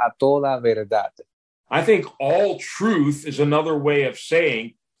llevará a toda verdad. I think all truth is another way of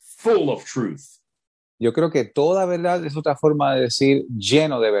saying full of truth. Yo creo que toda verdad es otra forma de decir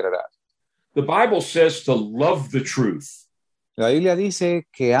lleno de verdad. The Bible says to love the truth, La Biblia dice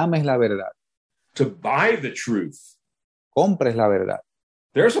que ames la verdad, to buy the truth. compres la verdad.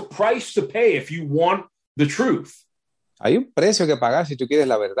 There's a price to pay if you want the truth. Hay un precio que pagar si tú quieres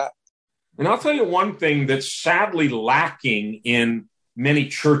la verdad. And I'll tell you one thing that's sadly lacking in many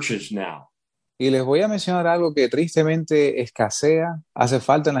churches now. Y les voy a mencionar algo que tristemente escasea, hace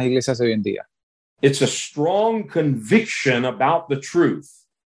falta en las iglesias de hoy en día. It's a strong conviction about the truth.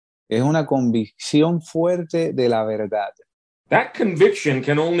 Es una convicción fuerte de la verdad. That conviction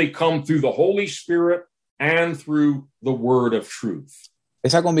can only come through the Holy Spirit and through the word of truth.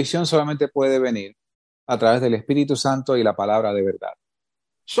 Esa convicción solamente puede venir a través del Espíritu Santo y la palabra de verdad.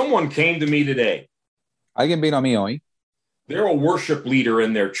 Someone came to me today. Alguien vino a mí hoy. They're a worship leader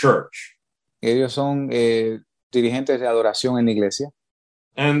in their church. Ellos son dirigentes de adoración en la iglesia.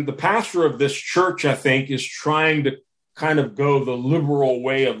 And the pastor of this church, I think, is trying to kind of go the liberal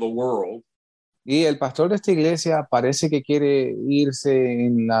way of the world. Y el pastor de esta iglesia parece que quiere irse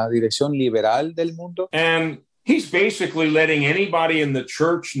en la dirección liberal del mundo. And he's basically letting anybody in the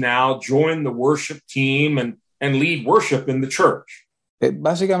church now join the worship team and lead worship in the church.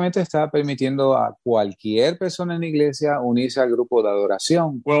 Básicamente está permitiendo a cualquier persona en la iglesia unirse al grupo de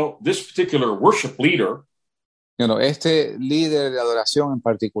adoración. Well, this particular worship leader Este líder de adoración en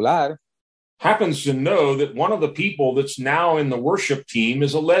particular happens to know that one of the people that's now in the worship team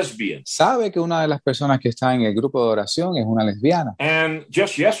is a lesbian. sabe que una de las personas que está en el grupo de adoración es una lesbiana. And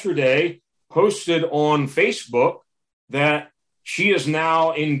just yesterday posted on Facebook that she is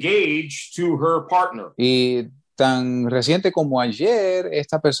now engaged to her partner. Y tan reciente como ayer,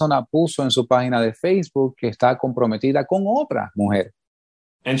 esta persona puso en su página de Facebook que está comprometida con otra mujer.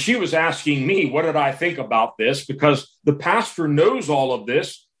 And she was asking me, what did I think about this? Because the pastor knows all of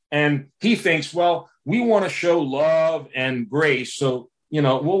this, and he thinks, well, we want to show love and grace, so,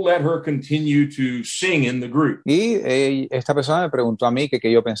 we'll let her continue to sing in the group. Y esta persona me preguntó a mí que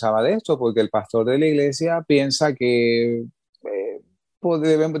qué yo pensaba de esto, porque el pastor de la iglesia piensa que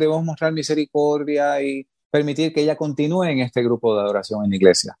debemos mostrar misericordia y permitir que ella continúe en este grupo de adoración en la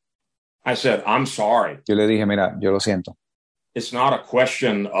iglesia. I said, I'm sorry. Yo le dije, mira, yo lo siento. It's not a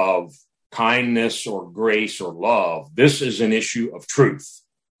question of kindness or grace or love. This is an issue of truth.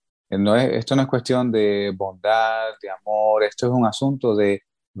 Esto no es cuestión de bondad, de amor. Esto es un asunto de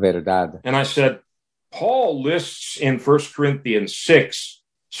verdad. And I said, Paul lists in 1 Corinthians 6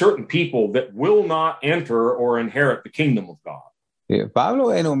 certain people that will not enter or inherit the kingdom of God.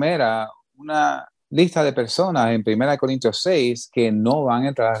 Pablo enumera una lista de personas en 1 Corintios 6 que no van a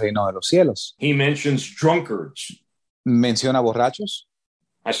entrar al reino de los cielos. He mentions drunkards. Menciona borrachos.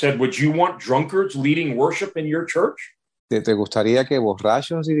 I said, would you want drunkards leading worship in your church? ¿Te gustaría que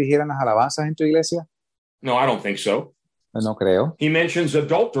borrachos dirigieran las alabanzas en tu iglesia? No, I don't think so. No creo. He mentions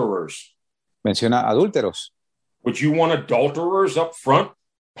adulterers. Menciona adúlteros. Would you want adulterers up front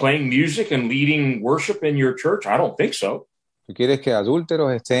playing music and leading worship in your church? I don't think so. ¿Tú quieres que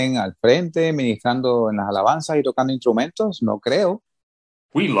adúlteros estén al frente ministrando en las alabanzas y tocando instrumentos? No creo.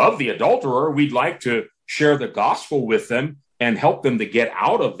 We love the adulterer. We'd like to share the gospel with them and help them to get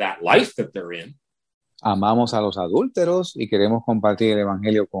out of that life that they're in. Amamos a los adúlteros y queremos compartir el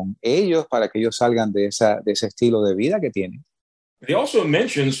evangelio con ellos para que ellos salgan de ese estilo de vida que tienen. He also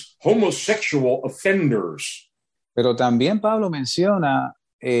mentions homosexual offenders. Pero también Pablo menciona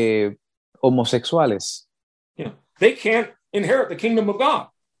homosexuales. Yeah. They can't inherit the kingdom of God.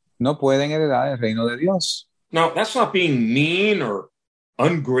 No pueden heredar el reino de Dios. Now, that's not being mean or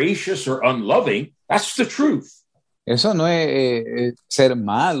ungracious or unloving. That's the truth. Eso no es ser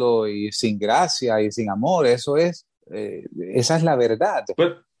malo y sin gracia y sin amor. Esa es la verdad.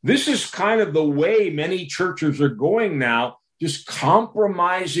 But this is kind of the way many churches are going now, just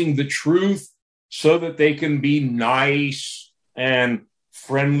compromising the truth so that they can be nice and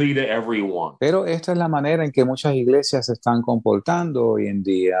friendly to everyone. Pero esta es la manera en que muchas iglesias se están comportando hoy en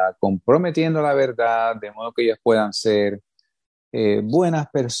día, comprometiendo la verdad de modo que ellos puedan ser buenas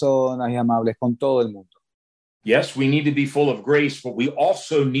personas y amables con todo el mundo. Yes, we need to be full of grace, but we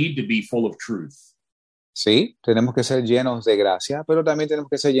also need to be full of truth. Sí, tenemos que ser llenos de gracia, pero también tenemos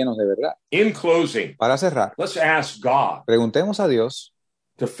que ser llenos de verdad. In closing, Para cerrar, let's ask God preguntemos a Dios,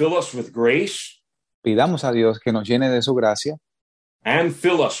 to fill us with grace pidamos a Dios que nos llene de su gracia and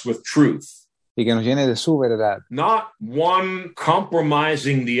fill us with truth. y que nos llene de su verdad. Not one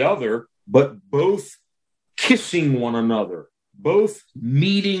compromising the other, but both kissing one another, both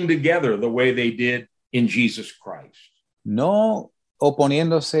meeting together the way they did in Jesus Christ. No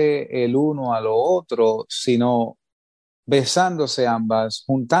oponiéndose el uno a lo otro, sino besándose ambas,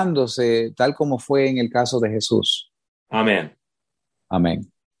 juntándose, tal como fue en el caso de Jesús. Amen.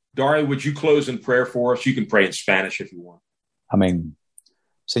 Amén. Dari, would you close in prayer for us? You can pray in Spanish if you want. Amén.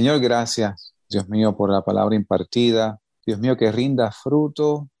 Señor, gracias, Dios mío, por la palabra impartida. Dios mío, que rinda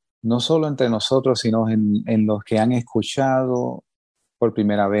fruto, no solo entre nosotros, sino en los que han escuchado por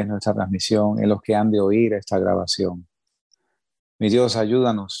primera vez nuestra transmisión, en los que han de oír esta grabación. Mi Dios,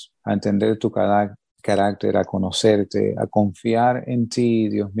 ayúdanos a entender tu carácter, a conocerte, a confiar en ti,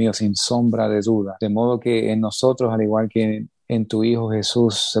 Dios mío, sin sombra de duda, de modo que en nosotros, al igual que en tu Hijo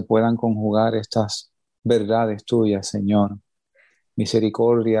Jesús, se puedan conjugar estas verdades tuyas, Señor.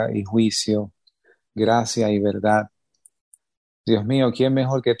 Misericordia y juicio, gracia y verdad. Dios mío, ¿quién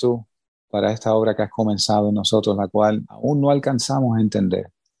mejor que tú para esta obra que has comenzado en nosotros, la cual aún no alcanzamos a entender?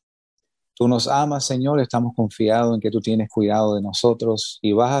 Tú nos amas, Señor, estamos confiados en que tú tienes cuidado de nosotros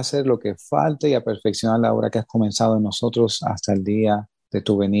y vas a hacer lo que falte y a perfeccionar la obra que has comenzado en nosotros hasta el día de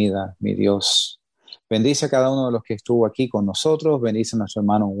tu venida, mi Dios. Bendice a cada uno de los que estuvo aquí con nosotros, bendice a nuestro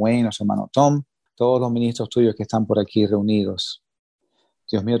hermano Wayne, a nuestro hermano Tom, todos los ministros tuyos que están por aquí reunidos.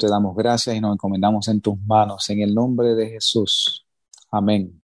 Dios mío, te damos gracias y nos encomendamos en tus manos, en el nombre de Jesús. Amén.